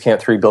 in Basecamp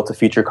 3, built a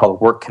feature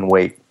called Work Can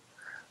Wait,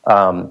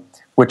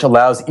 which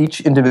allows each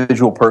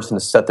individual person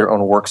to set their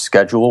own work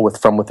schedule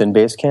from within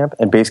Basecamp,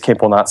 and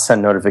Basecamp will not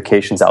send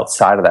notifications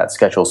outside of that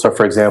schedule. So,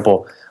 for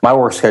example, my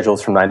work schedule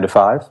is from 9 to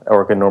 5. I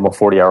work a normal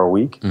 40-hour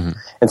week.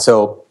 And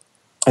so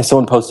if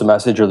someone posts a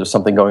message or there's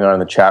something going on in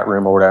the chat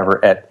room or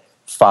whatever at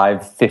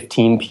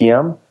 5:15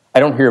 p.m., I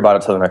don't hear about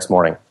it till the next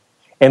morning.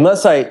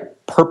 Unless I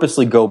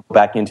purposely go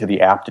back into the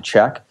app to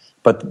check,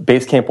 but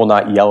Basecamp will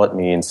not yell at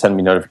me and send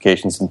me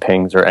notifications and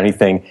pings or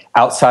anything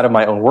outside of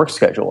my own work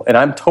schedule. And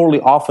I'm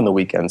totally off on the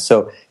weekends.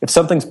 So if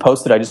something's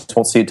posted, I just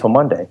won't see it till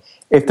Monday.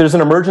 If there's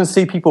an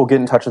emergency, people will get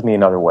in touch with me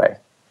another way.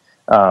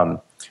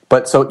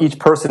 But so each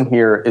person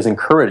here is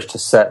encouraged to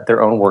set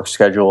their own work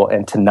schedule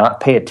and to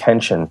not pay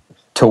attention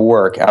to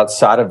work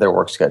outside of their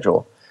work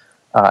schedule.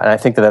 And I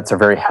think that that's a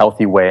very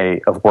healthy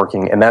way of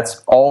working. And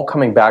that's all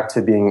coming back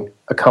to being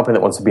a company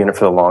that wants to be in it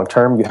for the long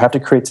term. You have to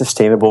create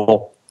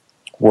sustainable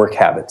work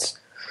habits.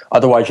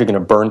 Otherwise, you're going to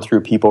burn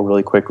through people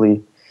really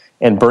quickly.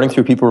 And burning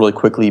through people really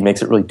quickly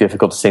makes it really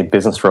difficult to stay in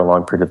business for a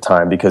long period of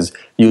time because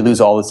you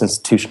lose all this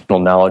institutional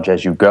knowledge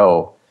as you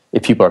go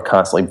if people are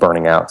constantly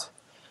burning out.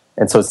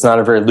 And so it's not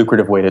a very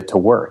lucrative way to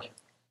work.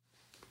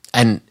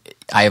 And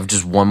I have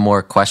just one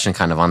more question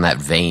kind of on that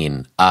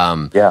vein.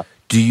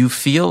 Do you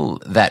feel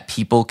that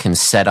people can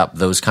set up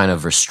those kind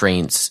of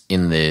restraints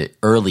in the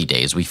early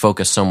days? We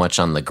focus so much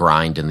on the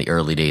grind in the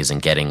early days and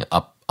getting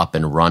up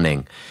and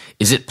running.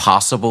 Is it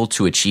possible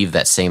to achieve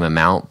that same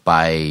amount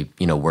by,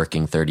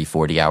 working 30,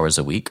 40 hours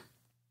a week?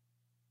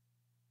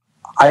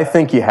 I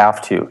think you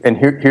have to. And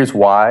here's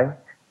why.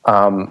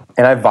 And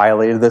I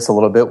violated this a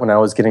little bit when I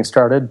was getting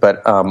started.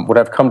 But what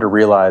I've come to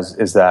realize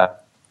is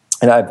that,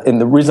 and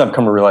the reason I've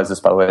come to realize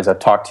this, by the way, is I've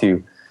talked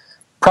to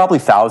probably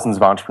thousands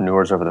of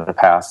entrepreneurs over the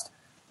past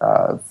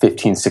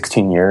 15,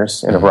 16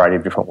 years in a variety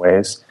of different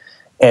ways.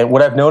 And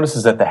what I've noticed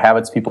is that the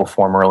habits people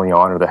form early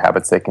on are the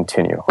habits they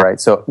continue, right?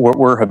 So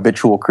we're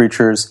habitual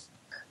creatures.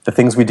 The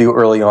things we do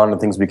early on are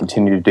the things we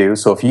continue to do.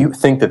 So if you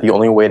think that the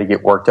only way to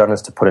get work done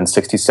is to put in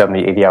 60,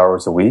 70, 80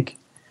 hours a week,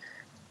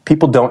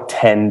 people don't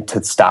tend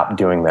to stop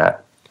doing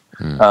that.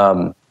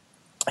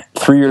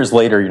 3 years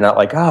later, you're not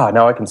like,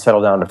 now I can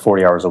settle down to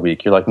 40 hours a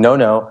week. You're like,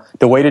 no.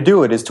 The way to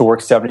do it is to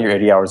work 70 or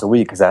 80 hours a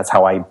week because that's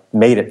how I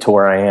made it to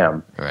where I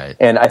am. Right.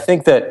 And I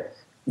think that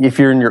if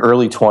you're in your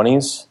early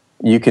 20s,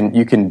 you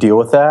can deal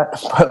with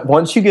that. But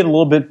once you get a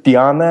little bit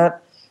beyond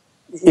that,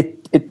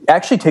 it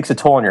actually takes a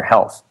toll on your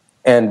health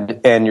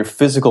and your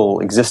physical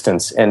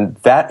existence. And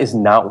that is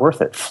not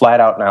worth it,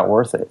 flat out not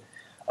worth it.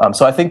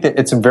 So I think that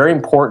it's very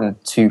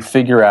important to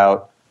figure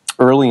out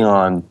early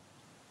on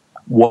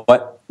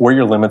where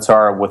your limits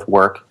are with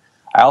work.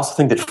 I also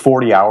think that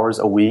 40 hours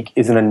a week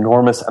is an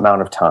enormous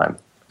amount of time.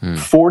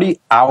 40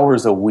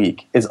 hours a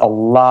week is a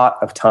lot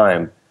of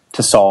time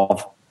to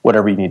solve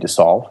whatever you need to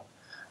solve.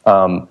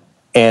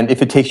 And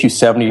if it takes you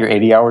 70 or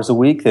 80 hours a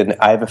week, then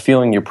I have a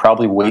feeling you're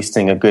probably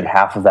wasting a good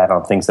half of that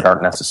on things that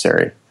aren't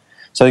necessary.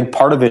 So I think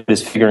part of it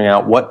is figuring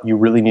out what you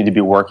really need to be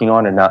working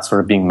on and not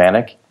sort of being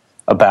manic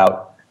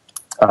about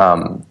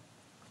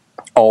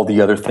all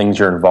the other things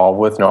you're involved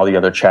with and all the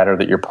other chatter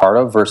that you're part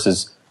of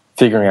versus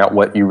figuring out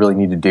what you really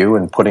need to do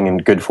and putting in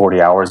good 40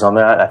 hours on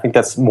that. I think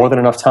that's more than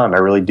enough time. I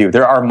really do.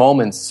 There are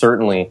moments,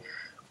 certainly,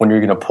 when you're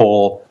going to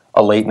pull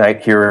a late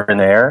night here and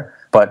there,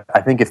 but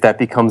I think if that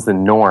becomes the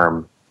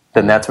norm,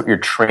 then that's what you're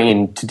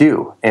trained to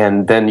do,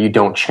 and then you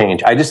don't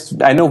change. I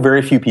know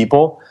very few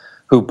people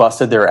who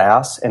busted their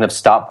ass and have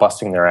stopped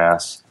busting their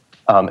ass,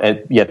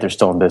 and yet they're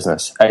still in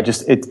business.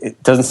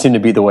 It doesn't seem to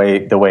be the way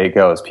it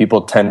goes.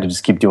 People tend to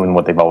just keep doing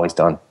what they've always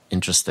done.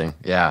 Interesting.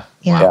 Yeah.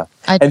 Yeah.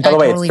 And by the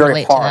way, totally it's very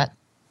relate to hard. that.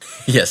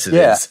 Yes, it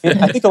is.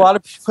 I think a lot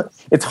of people,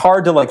 it's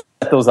hard to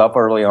set those up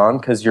early on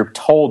because you're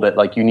told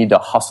that you need to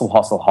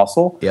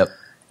hustle. Yep.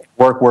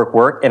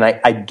 Work. And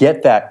I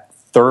get that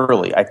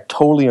thoroughly. I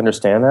totally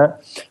understand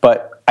that.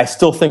 But I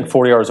still think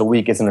 40 hours a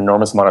week is an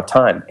enormous amount of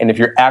time. And if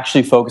you're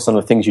actually focused on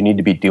the things you need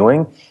to be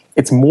doing,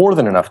 it's more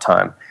than enough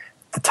time.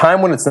 The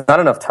time when it's not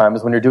enough time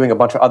is when you're doing a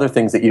bunch of other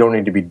things that you don't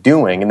need to be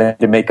doing, and then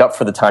to make up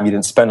for the time you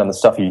didn't spend on the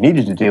stuff you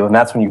needed to do, and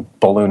that's when you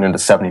balloon into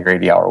 70 or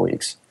 80-hour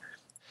weeks.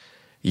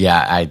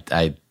 Yeah,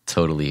 I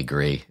totally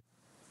agree.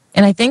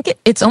 And I think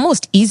it's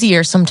almost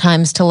easier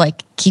sometimes to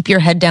keep your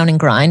head down and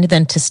grind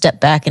than to step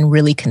back and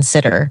really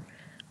consider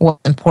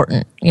what's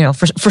important.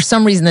 For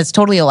some reason that's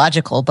totally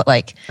illogical,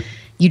 but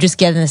you just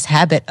get in this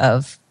habit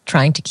of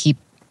trying to keep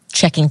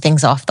checking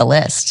things off the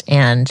list.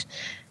 And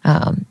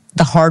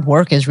the hard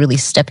work is really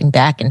stepping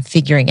back and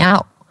figuring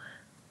out,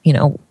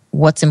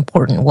 what's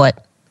important,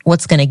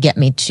 what's going to get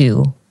me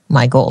to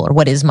my goal, or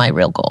what is my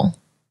real goal.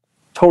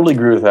 Totally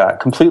agree with that.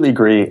 Completely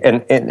agree.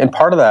 And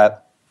part of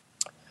that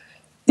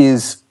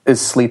is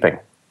sleeping.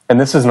 And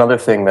this is another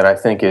thing that I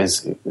think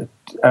is,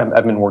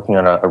 I've been working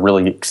on a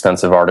really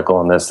extensive article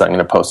on this that I'm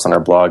going to post on our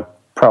blog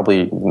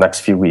probably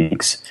next few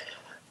weeks,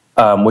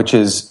 which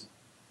is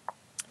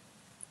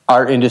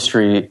our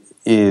industry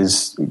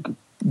is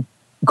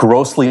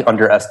grossly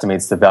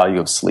underestimates the value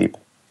of sleep.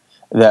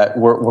 That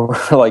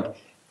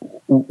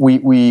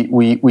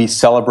we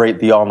celebrate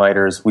the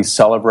all-nighters, we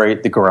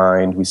celebrate the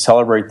grind, we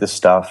celebrate this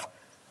stuff.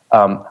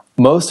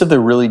 Most of the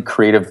really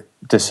creative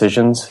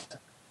decisions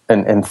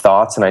and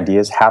thoughts and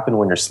ideas happen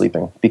when you're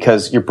sleeping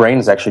because your brain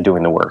is actually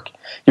doing the work.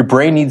 Your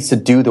brain needs to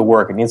do the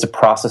work. It needs to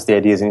process the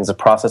ideas. It needs to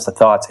process the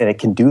thoughts, and it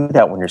can do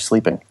that when you're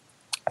sleeping.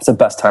 It's the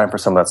best time for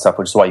some of that stuff,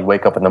 which is why you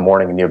wake up in the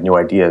morning and you have new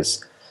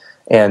ideas.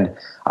 And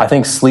I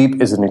think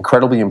sleep is an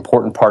incredibly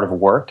important part of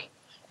work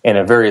and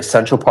a very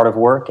essential part of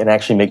work, and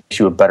actually makes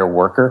you a better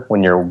worker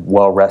when you're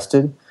well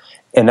rested.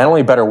 And not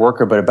only a better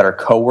worker, but a better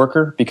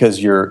co-worker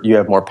because you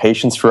have more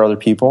patience for other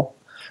people.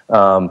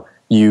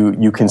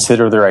 You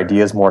consider their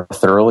ideas more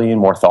thoroughly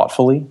and more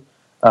thoughtfully.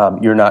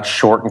 You're not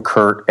short and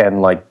curt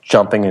and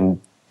jumping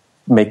and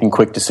making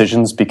quick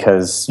decisions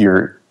because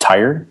you're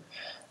tired.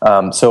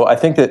 So I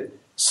think that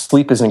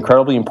sleep is an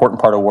incredibly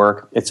important part of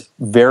work. It's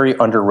very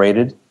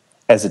underrated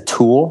as a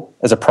tool,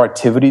 as a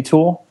productivity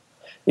tool.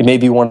 It may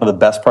be one of the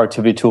best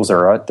productivity tools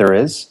there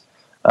is.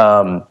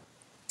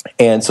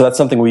 And so that's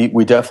something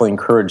we definitely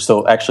encourage.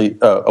 So actually,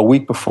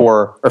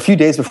 a few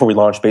days before we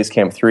launched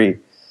Basecamp 3,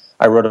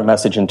 I wrote a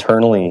message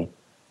internally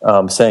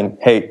saying,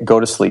 hey, go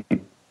to sleep.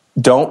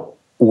 Don't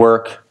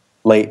work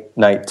late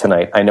night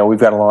tonight. I know we've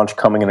got a launch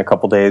coming in a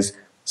couple days.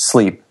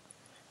 Sleep.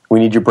 We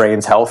need your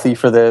brains healthy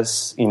for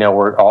this.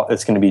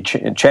 It's going to be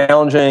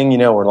challenging.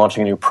 We're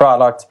launching a new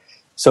product.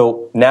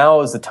 So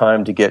now is the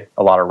time to get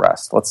a lot of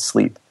rest. Let's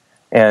sleep.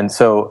 And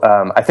so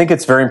I think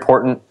it's very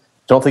important.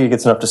 Don't think it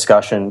gets enough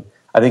discussion.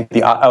 I think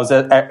I was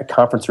at a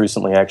conference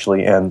recently,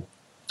 actually, and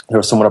there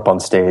was someone up on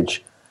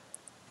stage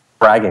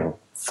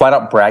flat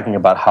out bragging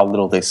about how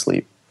little they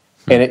sleep.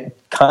 And it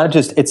kind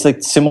of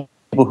it's similar to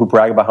people who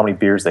brag about how many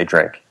beers they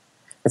drink.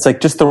 It's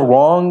just the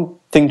wrong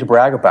thing to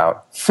brag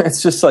about.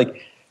 It's just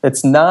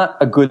it's not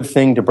a good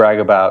thing to brag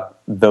about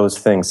those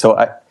things. So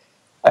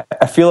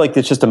I feel like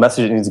it's just a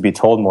message that needs to be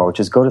told more, which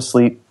is go to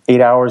sleep. 8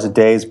 hours a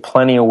day is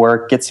plenty of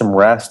work. Get some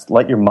rest.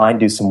 Let your mind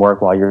do some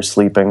work while you're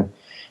sleeping.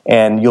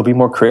 And you'll be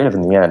more creative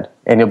in the end.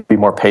 And you'll be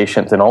more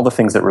patient and all the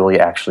things that really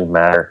actually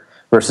matter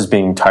versus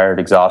being tired,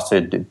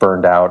 exhausted,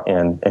 burned out,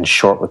 and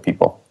short with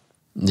people.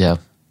 Yeah.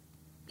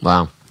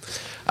 Wow.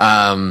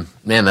 Man,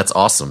 that's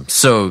awesome.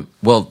 So,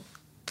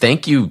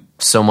 thank you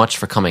so much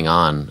for coming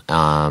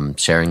on,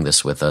 sharing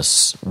this with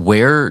us.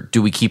 Where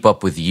do we keep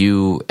up with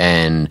you,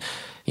 and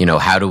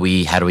how do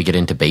we get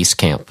into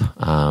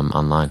Basecamp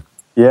online?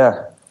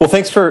 Yeah. Well,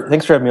 thanks for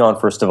having me on.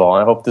 First of all,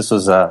 I hope this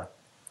was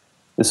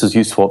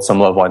useful at some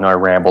level. I know I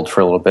rambled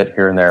for a little bit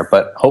here and there,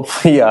 but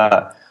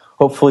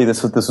hopefully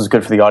this was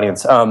good for the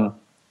audience.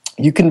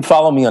 You can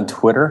follow me on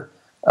Twitter,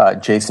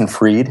 Jason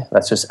Fried.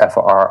 That's just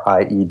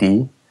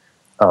Fried.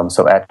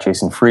 So at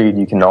Jason Fried.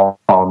 You can all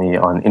follow me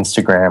on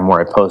Instagram, where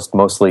I post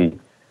mostly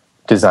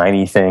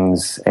designy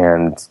things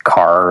and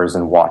cars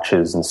and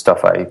watches and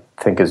stuff I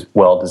think is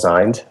well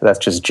designed. That's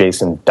just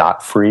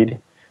jason.fried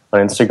on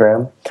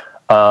Instagram.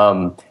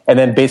 And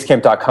then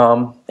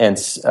Basecamp.com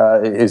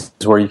is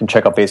where you can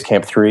check out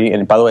Basecamp 3.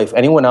 And by the way, if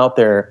anyone out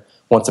there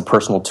wants a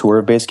personal tour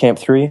of Basecamp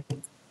 3,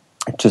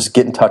 just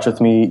get in touch with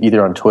me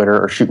either on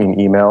Twitter or shoot me an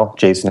email,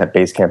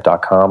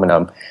 jason@basecamp.com, and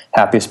I'm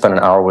happy to spend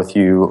an hour with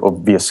you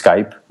via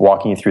Skype,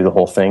 walking you through the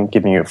whole thing,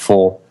 giving you a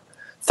full,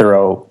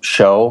 thorough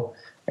show,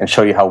 and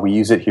show you how we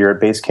use it here at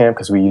Basecamp,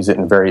 because we use it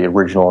in very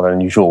original and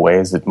unusual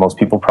ways that most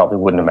people probably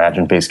wouldn't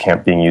imagine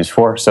Basecamp being used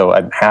for. So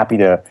I'm happy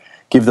to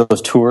give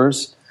those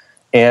tours.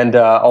 And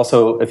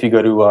also, if you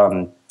go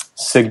to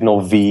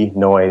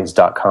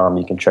signalvnoise.com,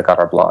 you can check out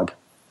our blog.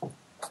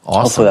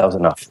 Awesome. Hopefully that was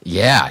enough.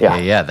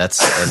 Yeah. That's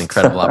an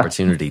incredible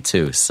opportunity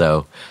too.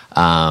 So,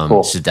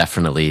 Cool.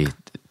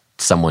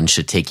 someone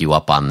should take you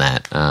up on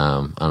that,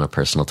 on a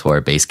personal tour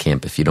at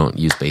Basecamp if you don't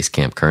use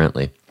Basecamp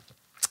currently.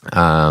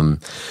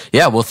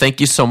 Well, thank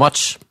you so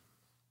much.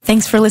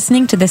 Thanks for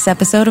listening to this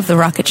episode of the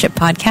Rocket Ship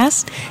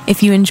Podcast.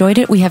 If you enjoyed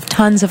it, we have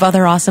tons of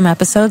other awesome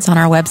episodes on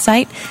our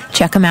website.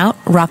 Check them out,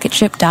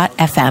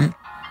 rocketship.fm.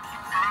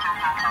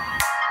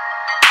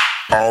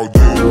 All day.